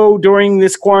show during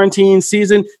this quarantine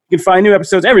season, you can find new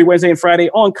episodes every Wednesday and Friday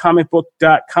on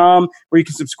comicbook.com, where you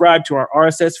can subscribe to our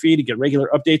RSS feed to get regular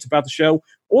updates about the show,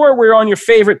 or we're on your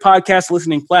favorite podcast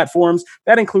listening platforms.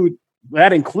 That includes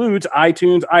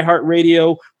iTunes,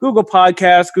 iHeartRadio, Google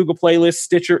Podcasts, Google Playlists,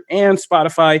 Stitcher, and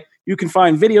Spotify. You can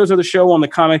find videos of the show on the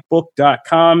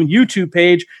comicbook.com YouTube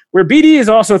page, where BD is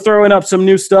also throwing up some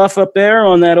new stuff up there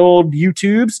on that old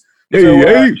YouTubes.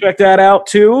 So check that out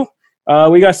too.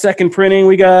 We got second printing.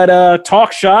 We got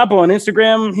Talk Shop on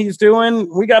Instagram he's doing.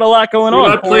 We got a lot going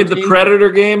on. I played the Predator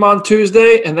game on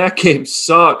Tuesday, and that game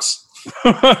sucks.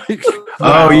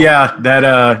 Oh yeah,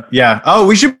 that yeah. Oh,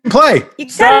 we should play. You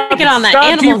gotta get on that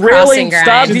Animal Crossing grind.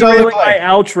 Stop derailing my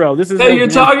outro. This is. Hey, you're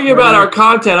talking about our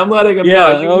content. I'm letting them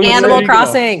know. Animal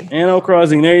Crossing. Animal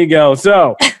Crossing. There you go.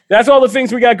 So that's all the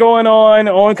things we got going on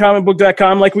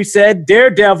comicbook.com. Like we said,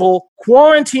 Daredevil,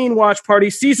 Quarantine Watch Party,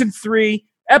 Season 3,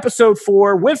 episode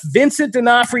 4 with Vincent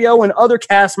D'Onofrio and other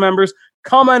cast members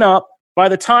coming up. By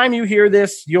the time you hear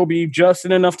this, you'll be just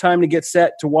in enough time to get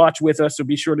set to watch with us. So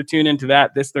be sure to tune into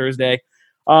that this Thursday.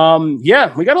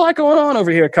 Yeah, we got a lot going on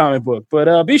over here at Comic Book,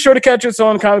 but be sure to catch us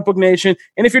on Comic Book Nation.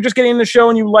 And if you're just getting the show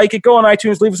and you like it, go on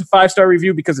iTunes, leave us a 5-star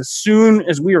review, because as soon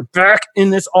as we are back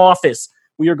in this office,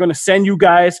 we are going to send you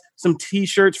guys some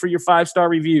t-shirts for your 5-star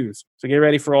reviews. So get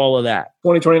ready for all of that.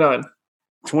 2029.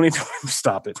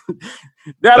 Stop it.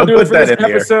 That'll do it for this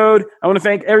episode. I want to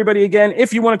thank everybody again.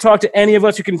 If you want to talk to any of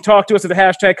us, you can talk to us at the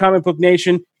hashtag Comic Book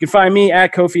Nation. You can find me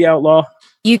at Kofi Outlaw.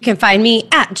 You can find me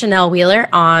at Janelle Wheeler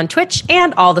on Twitch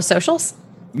and all the socials.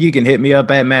 You can hit me up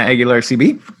at Matt Aguilar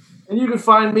CB. And you can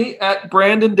find me at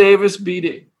Brandon Davis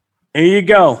BD. Here you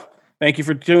go. Thank you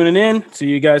for tuning in. See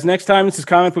you guys next time. This is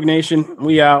Comic Book Nation.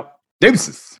 We out.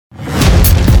 Deuces.